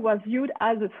 exile was viewed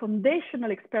as a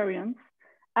foundational experience,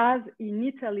 as in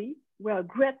Italy, where a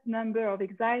great number of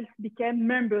exiles became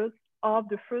members of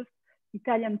the first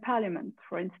Italian parliament,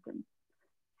 for instance.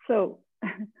 So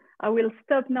I will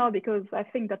stop now because I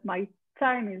think that my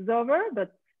time is over,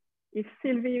 but if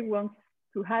Sylvie wants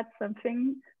to add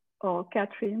something, or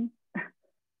Catherine.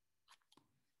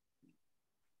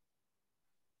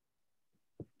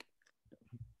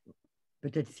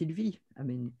 Peut-être Sylvie, I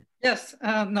mean. Yes,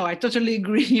 no, I totally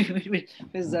agree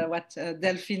with what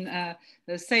Delphine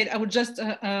said. I would just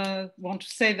want to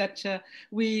say that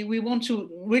we want to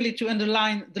really to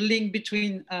underline the link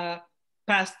between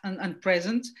past and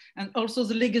present, and also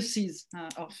the legacies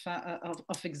of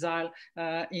exile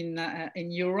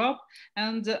in Europe.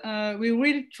 And we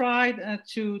really tried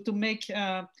to make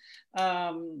a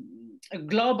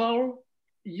global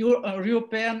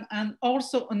European and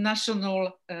also a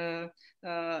national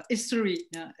history,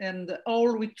 and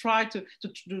all we try to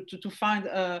find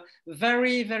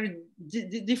very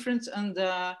different and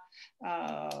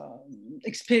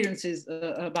experiences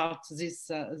about this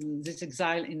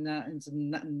exile in the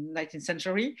 19th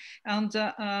century, and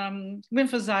we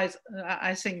emphasize,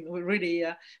 I think, we really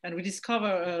and we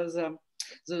discover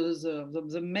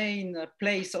the main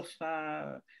place of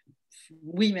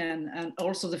women and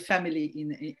also the family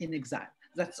in exile.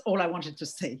 That's all I wanted to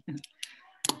say.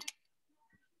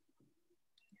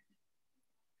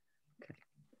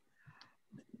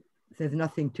 There's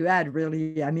nothing to add,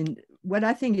 really. I mean, what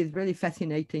I think is really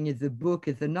fascinating is the book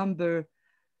is the number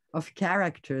of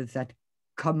characters that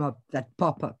come up, that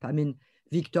pop up. I mean,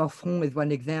 Victor Front is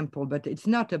one example, but it's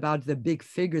not about the big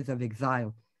figures of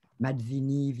exile,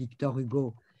 Mazzini, Victor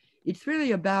Hugo. It's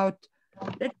really about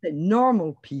let's say,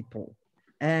 normal people.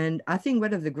 And I think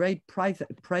one of the great praise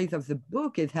of the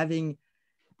book is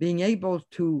being able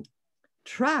to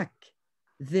track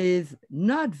these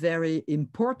not very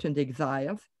important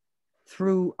exiles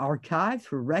through archives,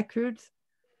 through records,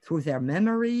 through their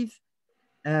memories,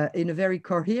 in a very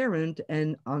coherent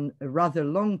and on a rather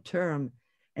long term,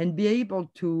 and be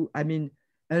able to, I mean,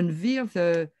 unveil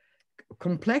the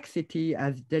complexity,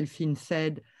 as Delphine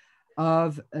said,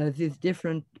 of these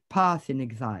different paths in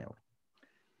exile,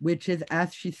 which is,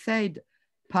 as she said,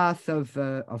 paths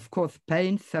of course,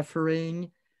 pain,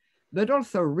 suffering, but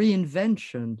also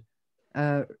reinvention,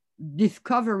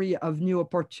 discovery of new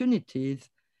opportunities,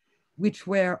 which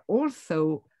were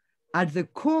also at the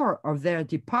core of their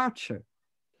departure,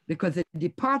 because they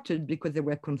departed because they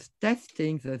were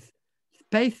contesting the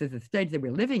spaces, the states they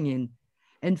were living in,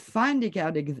 and finding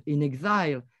out in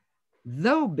exile,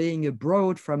 though being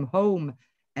abroad from home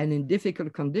and in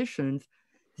difficult conditions,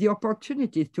 the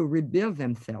opportunities to rebuild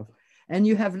themselves. And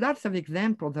you have lots of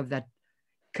examples of that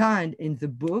kind in the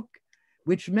book,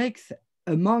 which makes,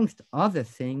 amongst other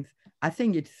things, I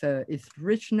think its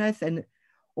richness and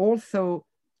also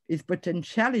its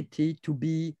potentiality to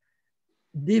be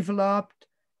developed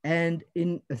and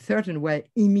in a certain way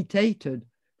imitated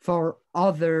for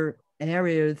other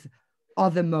areas,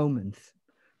 other moments.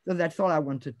 So that's all I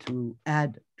wanted to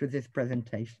add to this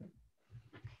presentation.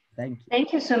 Thank you.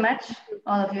 Thank you so much,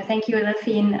 all of you. Thank you,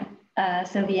 Delphine,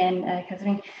 Sylvie, and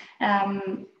Catherine.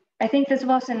 I think this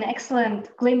was an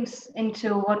excellent glimpse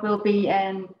into what will be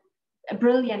a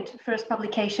brilliant first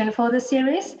publication for the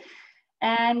series.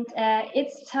 And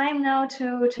it's time now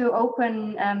to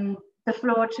open the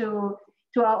floor to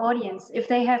our audience if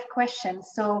they have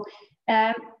questions. So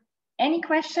any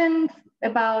question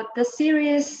about the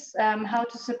series, how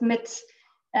to submit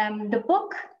the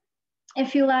book,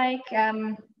 if you like,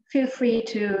 feel free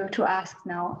to ask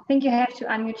now. I think you have to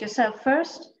unmute yourself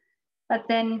first, but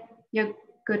then you're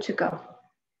good to go.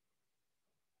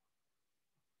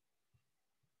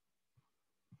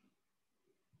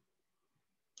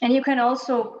 And you can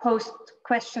also post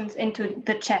questions into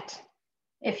the chat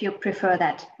if you prefer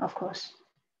that, of course.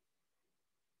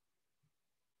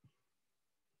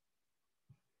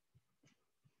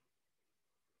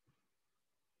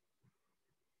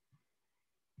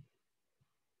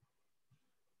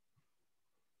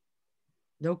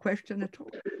 No question at all.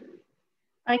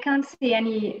 I can't see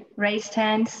any raised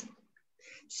hands.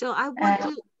 So I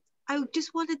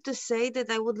just wanted to say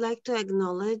that I would like to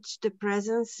acknowledge the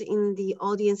presence in the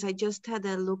audience. I just had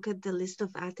a look at the list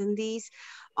of attendees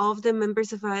of the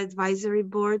members of our advisory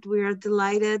board. We are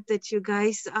delighted that you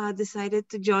guys decided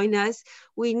to join us.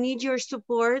 We need your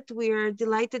support. We are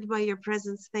delighted by your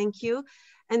presence. Thank you.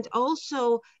 And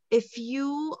also, if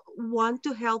you want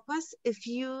to help us, if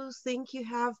you think you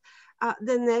have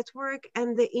the network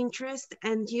and the interest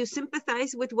and you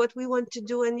sympathize with what we want to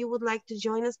do and you would like to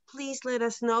join us, please let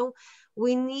us know.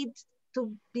 We need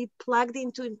to be plugged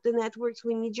into the networks.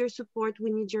 We need your support. We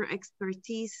need your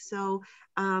expertise. So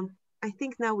I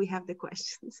think now we have the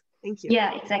questions. Thank you.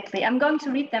 Yeah, exactly. I'm going to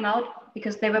read them out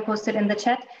because they were posted in the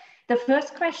chat. The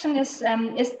first question is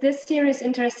this series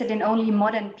interested in only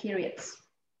modern periods?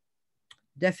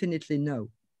 Definitely no.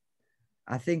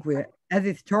 I think we're, as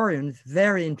historians,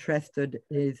 very interested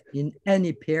in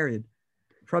any period,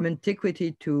 from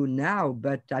antiquity to now,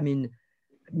 but I mean,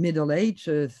 Middle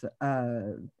Ages,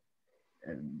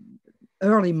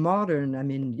 early modern, I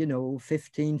mean, you know,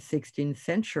 15th, 16th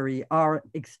century are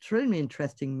extremely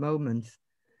interesting moments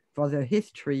for the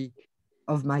history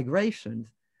of migrations,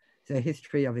 the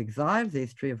history of exile, the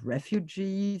history of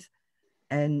refugees,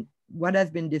 and what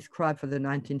has been described for the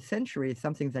 19th century is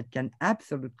something that can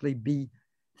absolutely be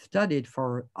studied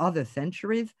for other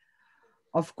centuries.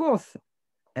 Of course,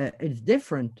 it's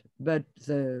different, but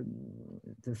the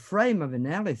frame of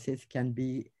analysis can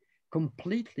be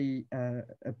completely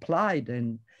applied.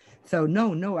 And so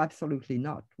no, absolutely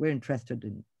not. We're interested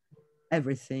in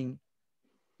everything,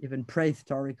 even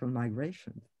prehistorical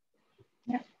migration.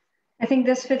 Yeah. I think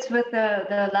this fits with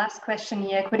the last question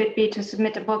here. Could it be to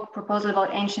submit a book proposal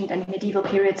about ancient and medieval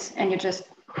periods? And you just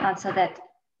answer that.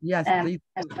 Yes, please.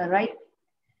 As well, right?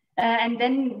 And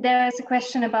then there's a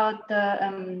question about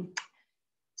the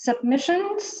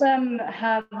submissions,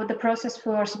 the process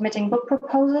for submitting book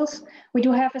proposals. We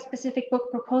do have a specific book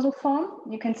proposal form.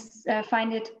 You can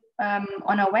find it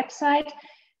on our website.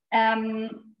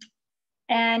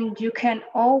 And you can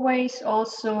always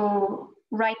also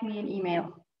write me an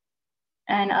email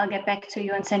and I'll get back to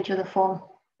you and send you the form.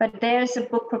 But there's a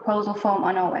book proposal form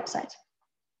on our website.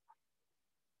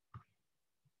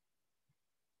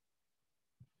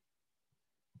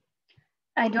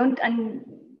 I don't,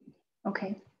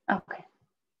 okay.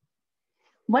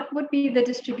 What would be the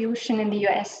distribution in the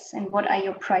US and what are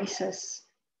your prices?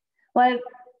 Well,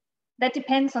 that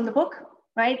depends on the book,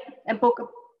 right? A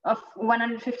book of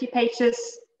 150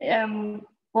 pages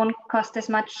won't cost as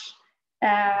much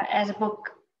as a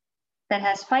book that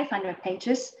has 500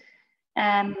 pages.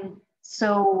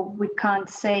 So we can't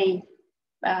say,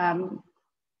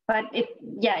 but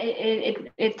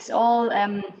it's all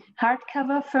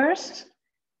hardcover first,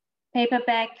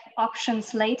 paperback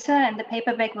options later, and the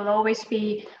paperback will always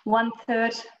be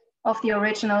 1/3 of the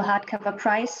original hardcover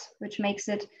price, which makes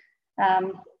it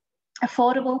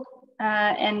affordable,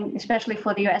 and especially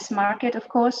for the US market, of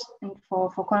course, and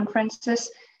for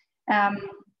conferences.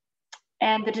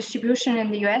 And the distribution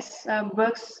in the US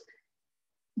works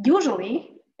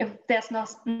usually, if there's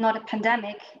not a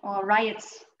pandemic or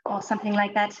riots or something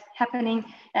like that happening,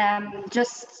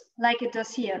 just like it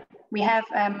does here. We have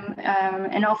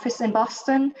an office in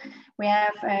Boston. We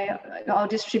have our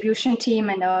distribution team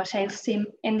and our sales team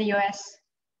in the US.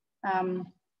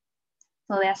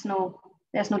 So there's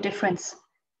no difference.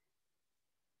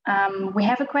 We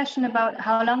have a question about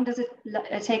how long does it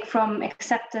take from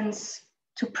acceptance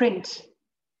to print?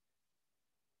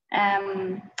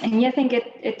 And here I think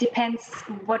it depends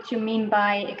what you mean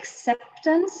by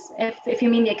acceptance. If you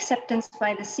mean the acceptance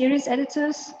by the series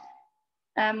editors,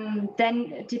 then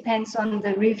it depends on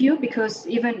the review, because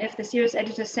even if the series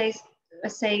editor say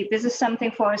this is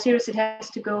something for a series, it has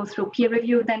to go through peer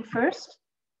review then first.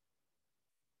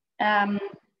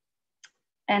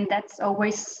 And that's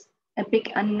always a big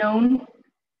unknown.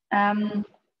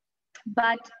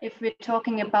 But if we're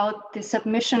talking about the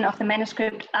submission of the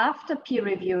manuscript after peer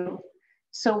review,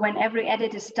 so when every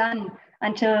edit is done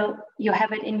until you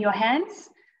have it in your hands,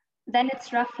 then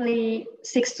it's roughly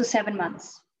 6 to 7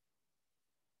 months.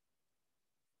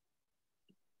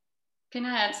 Can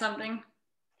I add something?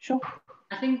 Sure.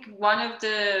 I think one of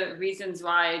the reasons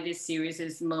why this series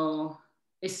is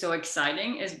so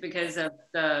exciting is because of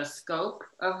the scope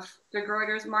of the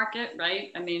Gruyter's market,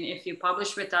 right? I mean, if you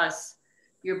publish with us,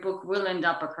 your book will end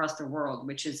up across the world,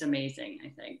 which is amazing, I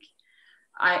think.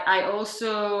 I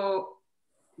also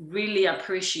really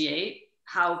appreciate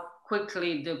how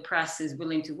quickly the press is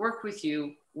willing to work with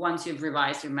you once you've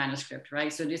revised your manuscript,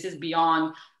 right? So this is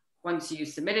beyond once you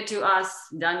submit it to us,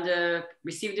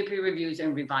 received the peer reviews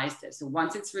and revised it. So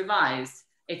once it's revised,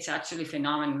 it's actually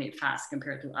phenomenally fast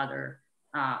compared to other.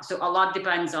 So a lot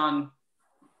depends on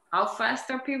how fast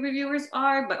our peer reviewers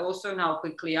are, but also how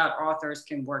quickly our authors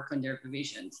can work on their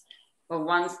revisions. But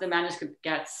once the manuscript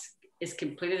is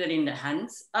completed and in the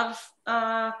hands of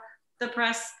the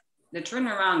press, the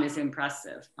turnaround is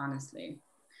impressive, honestly.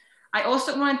 I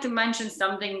also wanted to mention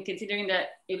something, considering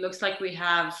that it looks like we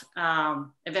have a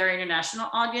very international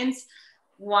audience.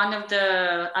 One of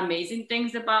the amazing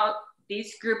things about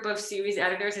this group of series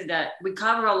editors is that we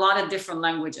cover a lot of different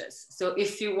languages. So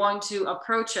if you want to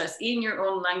approach us in your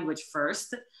own language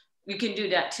first, you can do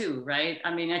that too, right?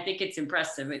 I mean, I think it's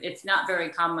impressive. It's not very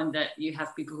common that you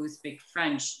have people who speak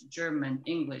French, German,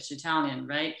 English, Italian,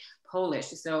 right? Polish.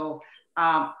 So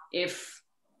if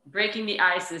breaking the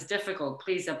ice is difficult,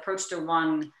 please approach the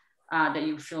one that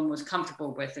you feel most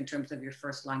comfortable with in terms of your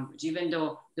first language, even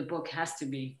though the book has to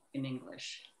be in English.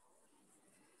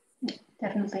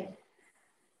 Definitely.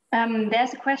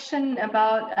 There's a question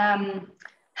about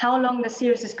how long the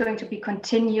series is going to be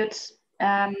continued.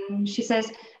 She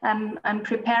says, I'm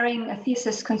preparing a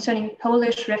thesis concerning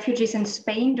Polish refugees in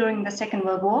Spain during the Second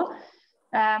World War,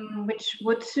 which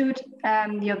would suit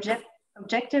the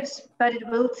objectives, but it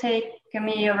will take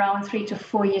me around 3 to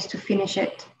 4 years to finish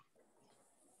it.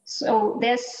 So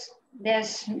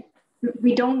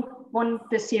we don't want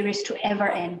the series to ever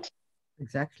end.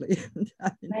 Exactly.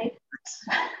 Right?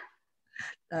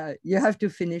 You have to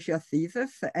finish your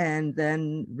thesis and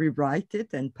then rewrite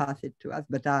it and pass it to us.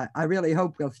 But I really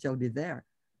hope we'll still be there.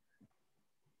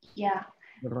 Yeah,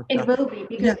 it will be,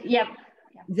 because,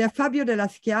 The Fabio della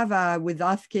Schiava was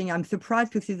asking, I'm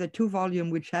surprised to see the 2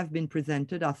 volumes which have been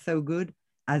presented are so good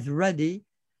as ready,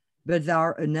 but they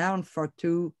are announced for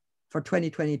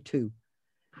 2022.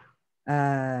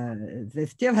 They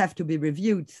still have to be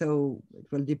reviewed, so it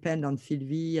will depend on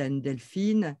Sylvie and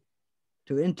Delphine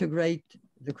to integrate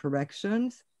the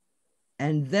corrections.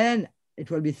 And then it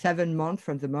will be 7 months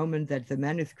from the moment that the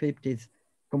manuscript is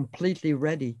completely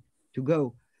ready to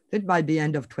go. It might be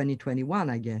end of 2021,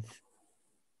 I guess.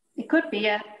 It could be,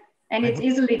 yeah. And it's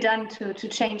easily done to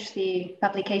change the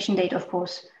publication date, of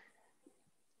course.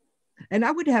 And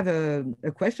I would have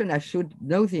a question, I should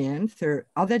know the answer.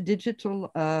 Are there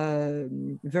digital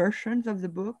versions of the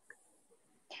book?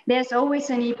 There's always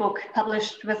an ebook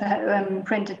published with a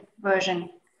printed version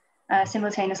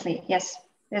simultaneously. Yes,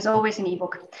 there's always an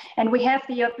ebook, and we have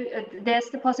there's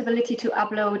the possibility to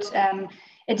upload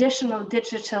additional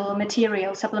digital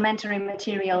material, supplementary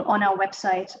material on our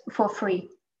website for free.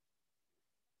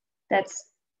 That's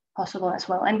possible as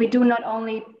well. And we do not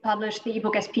only publish the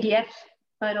ebook as PDF,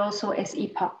 but also as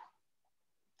EPUB.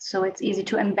 So it's easy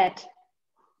to embed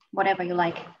whatever you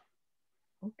like.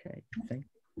 Okay,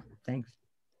 thanks.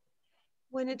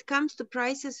 When it comes to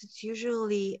prices, it's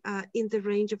usually in the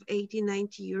range of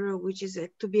 80-90 euro, which is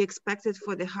to be expected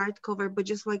for the hardcover. But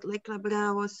just like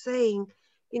Rabea was saying,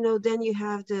 you know, then you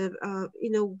have the,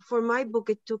 you know, for my book,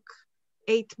 it took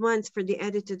 8 months for the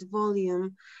edited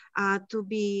volume to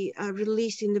be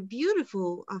released in the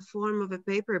beautiful form of a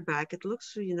paperback. It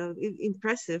looks, you know,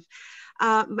 impressive.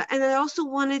 And I also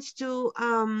wanted to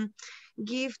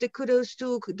give the kudos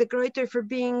to the Gruyter for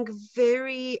being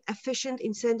very efficient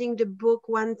in sending the book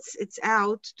once it's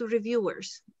out to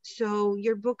reviewers. So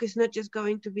your book is not just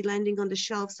going to be landing on the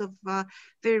shelves of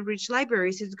very rich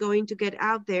libraries, it's going to get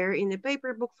out there in a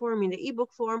paper book form, in the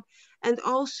ebook form, and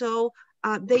also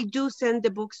they do send the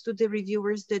books to the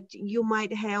reviewers that you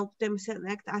might help them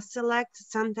select.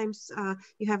 Sometimes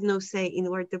you have no say in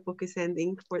where the book is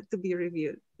ending for it to be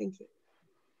reviewed. Thank you.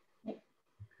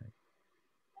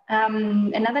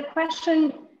 Another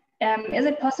question, is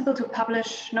it possible to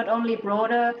publish not only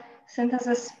broader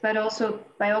synthesis, but also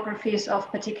biographies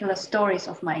of particular stories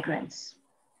of migrants?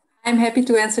 I'm happy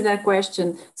to answer that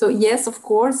question. So yes, of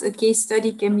course, a case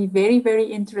study can be very, very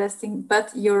interesting,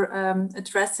 but you're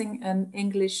addressing an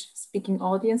English-speaking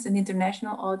audience, an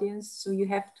international audience. So you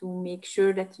have to make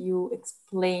sure that you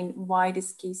explain why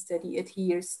this case study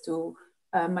adheres to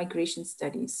migration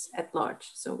studies at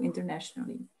large, so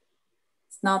internationally.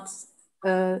 It's not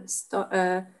a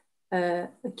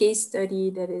case study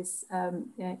that is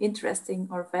interesting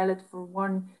or valid for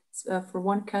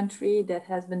one country that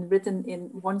has been written in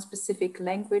one specific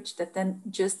language that then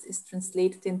just is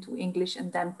translated into English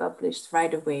and then published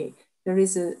right away. There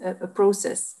is a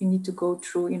process you need to go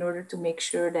through in order to make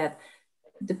sure that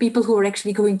the people who are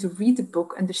actually going to read the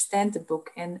book understand the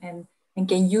book and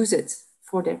can use it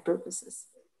for their purposes.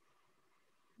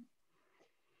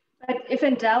 But if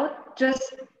in doubt,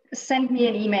 just send me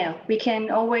an email. We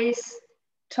can always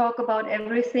talk about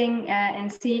everything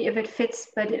and see if it fits,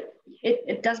 but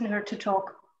it doesn't hurt to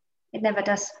talk. It never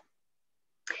does.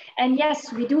 And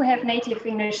yes, we do have native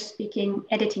English-speaking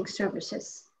editing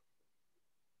services.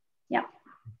 Yeah.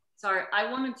 Sorry,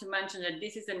 I wanted to mention that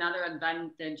this is another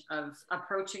advantage of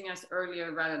approaching us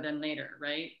earlier rather than later,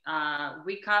 right?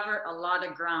 We cover a lot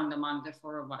of ground among the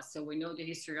four of us, so we know the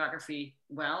historiography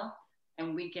well,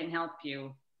 and we can help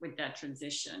you with that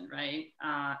transition, right?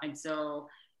 And so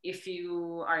if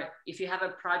you have a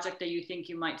project that you think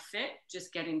you might fit,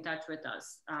 just get in touch with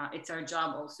us. It's our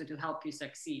job also to help you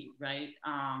succeed, right?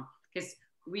 Because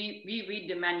we read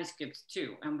the manuscripts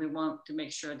too, and we want to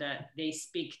make sure that they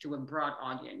speak to a broad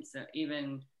audience,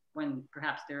 even when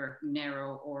perhaps they're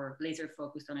narrow or laser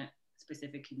focused on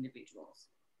specific individuals.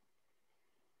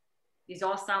 These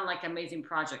all sound like amazing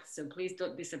projects, so please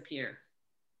don't disappear.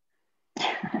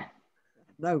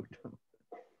 No.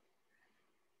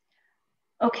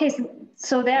 Okay,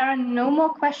 so there are no more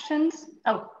questions.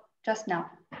 Oh, just now.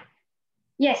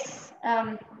 Yes,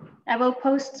 I will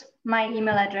post my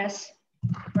email address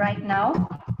right now.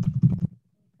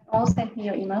 All send me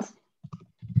your emails.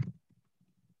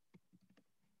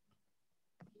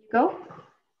 Go.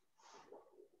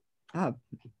 How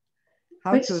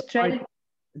Which to avoid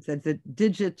that the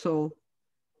digital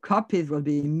copies will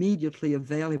be immediately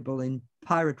available in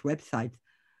pirate websites?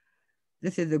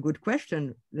 This is a good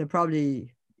question. They're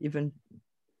probably even,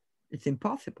 it's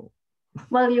impossible.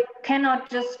 Well, you cannot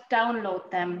just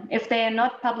download them. If they are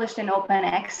not published in open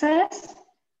access,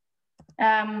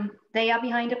 they are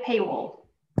behind a paywall.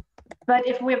 But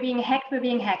if we're being hacked, we're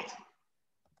being hacked.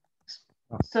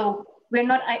 So we're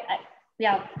not,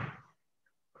 yeah.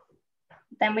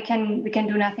 Then we can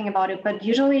do nothing about it. But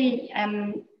usually,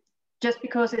 just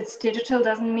because it's digital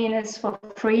doesn't mean it's for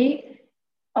free,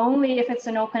 only if it's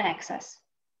an open access.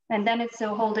 And then it's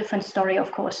a whole different story,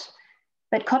 of course.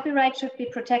 But copyright should be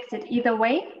protected either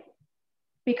way,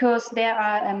 because there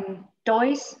are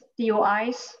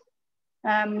DOIs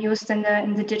used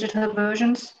in the digital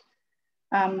versions.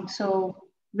 So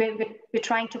we're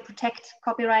trying to protect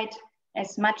copyright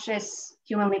as much as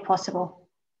humanly possible.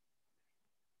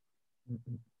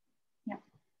 Mm-hmm. Yeah.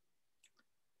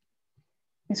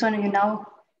 And so you now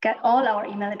get all our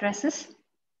email addresses.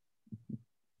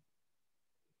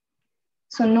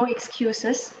 So no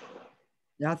excuses.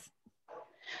 Yes.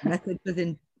 Messages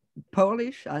in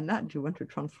Polish. Anna, do you want to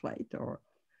translate or?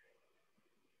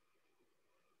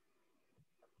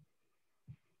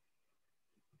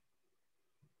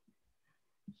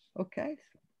 Okay.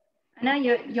 Anna,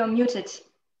 you're muted.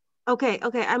 Okay,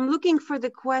 I'm looking for the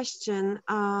question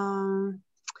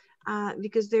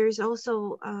because there is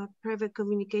also a private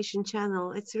communication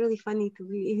channel. It's really funny to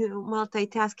be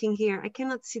multitasking here. I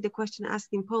cannot see the question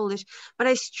asked in Polish, but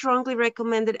I strongly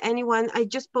recommend that anyone, I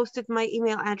just posted my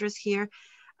email address here.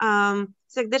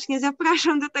 Serdecznie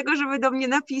zapraszam do tego, żeby do mnie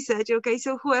napisać. Okay,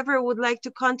 so whoever would like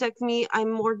to contact me,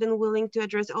 I'm more than willing to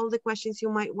address all the questions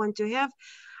you might want to have.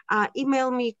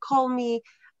 Email me, call me.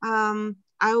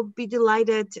 I'll be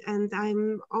delighted, and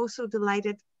I'm also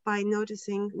delighted by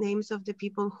noticing names of the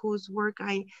people whose work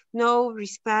I know,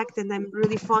 respect, and I'm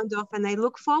really fond of, and I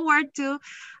look forward to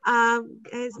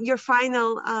your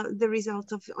final, the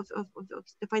results of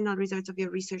the final results of your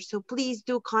research. So please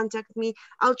do contact me.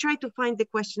 I'll try to find the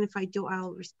question. If I do,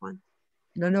 I'll respond.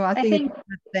 No, I think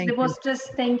it was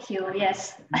just thank you,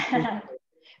 yes.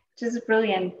 Which is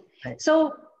brilliant. Right.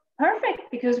 So perfect,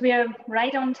 because we are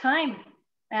right on time.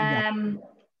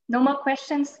 No more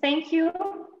questions. Thank you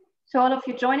to all of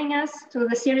you joining us, to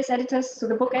the series editors, to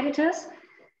the book editors.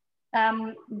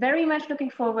 Very much looking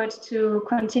forward to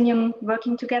continue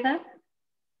working together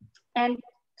and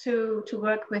to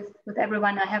work with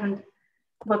everyone I haven't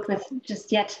worked with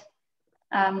just yet.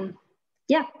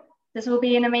 Yeah, this will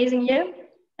be an amazing year,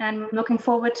 and looking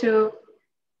forward to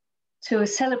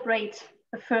celebrate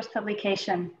the first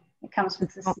publication that comes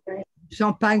with this series.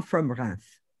 Champagne from Reims.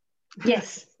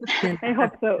 Yes, I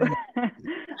hope so.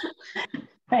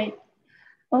 Right.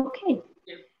 Okay.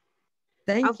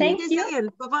 Thank you.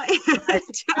 Bye-bye.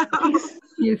 Ciao.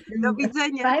 Do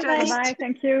widzenia. Bye-bye. Bye.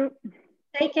 Thank you.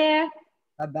 Take care.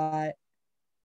 Bye-bye.